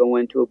able to go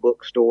into a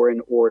bookstore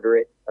and order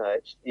it.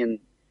 It's in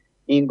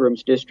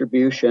Ingram's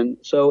distribution,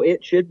 so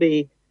it should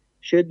be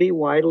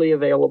widely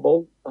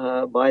available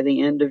by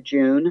the end of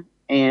June.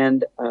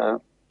 And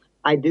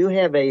I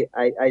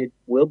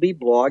will be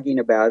blogging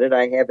about it.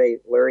 I have a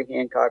Larry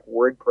Hancock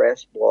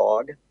WordPress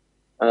blog.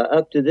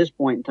 Up to this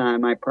point in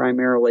time, I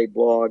primarily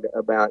blog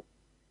about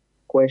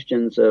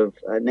questions of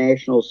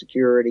national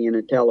security and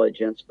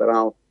intelligence, but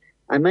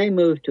I may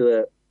move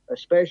to a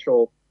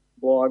special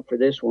blog for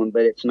this one,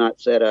 but it's not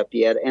set up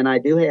yet. And I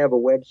do have a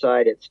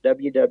website. It's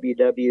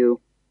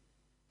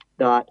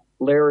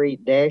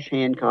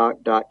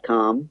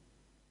www.larry-hancock.com.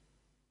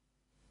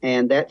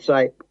 And that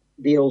site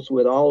deals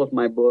with all of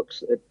my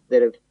books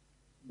that have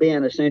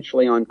been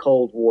essentially on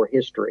Cold War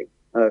history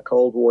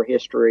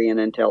and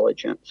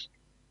intelligence.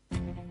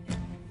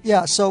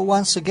 Yeah, so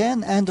once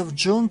again, end of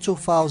June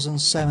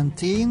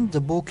 2017, the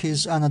book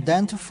is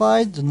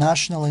Unidentified, The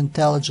National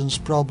Intelligence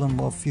Problem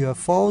of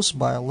UFOs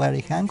by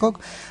Larry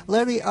Hancock.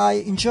 Larry, I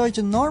enjoyed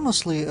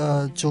enormously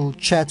to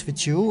chat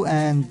with you,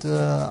 and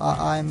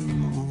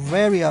I'm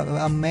very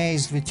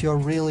amazed with your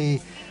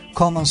really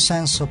common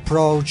sense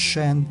approach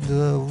and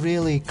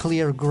really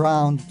clear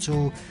ground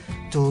to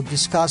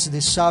discuss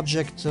this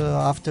subject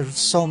after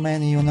so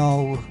many,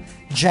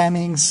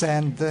 jammings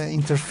and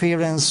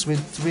interference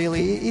with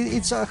really,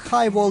 it's a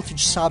high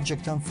voltage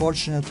subject,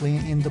 unfortunately,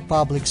 in the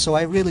public. So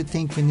I really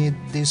think we need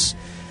this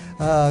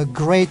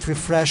great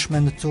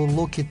refreshment to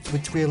look at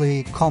with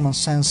really common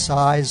sense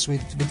eyes,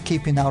 with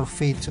keeping our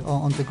feet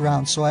on the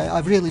ground. So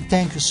I really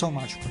thank you so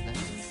much for that.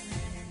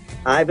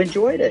 I've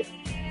enjoyed it.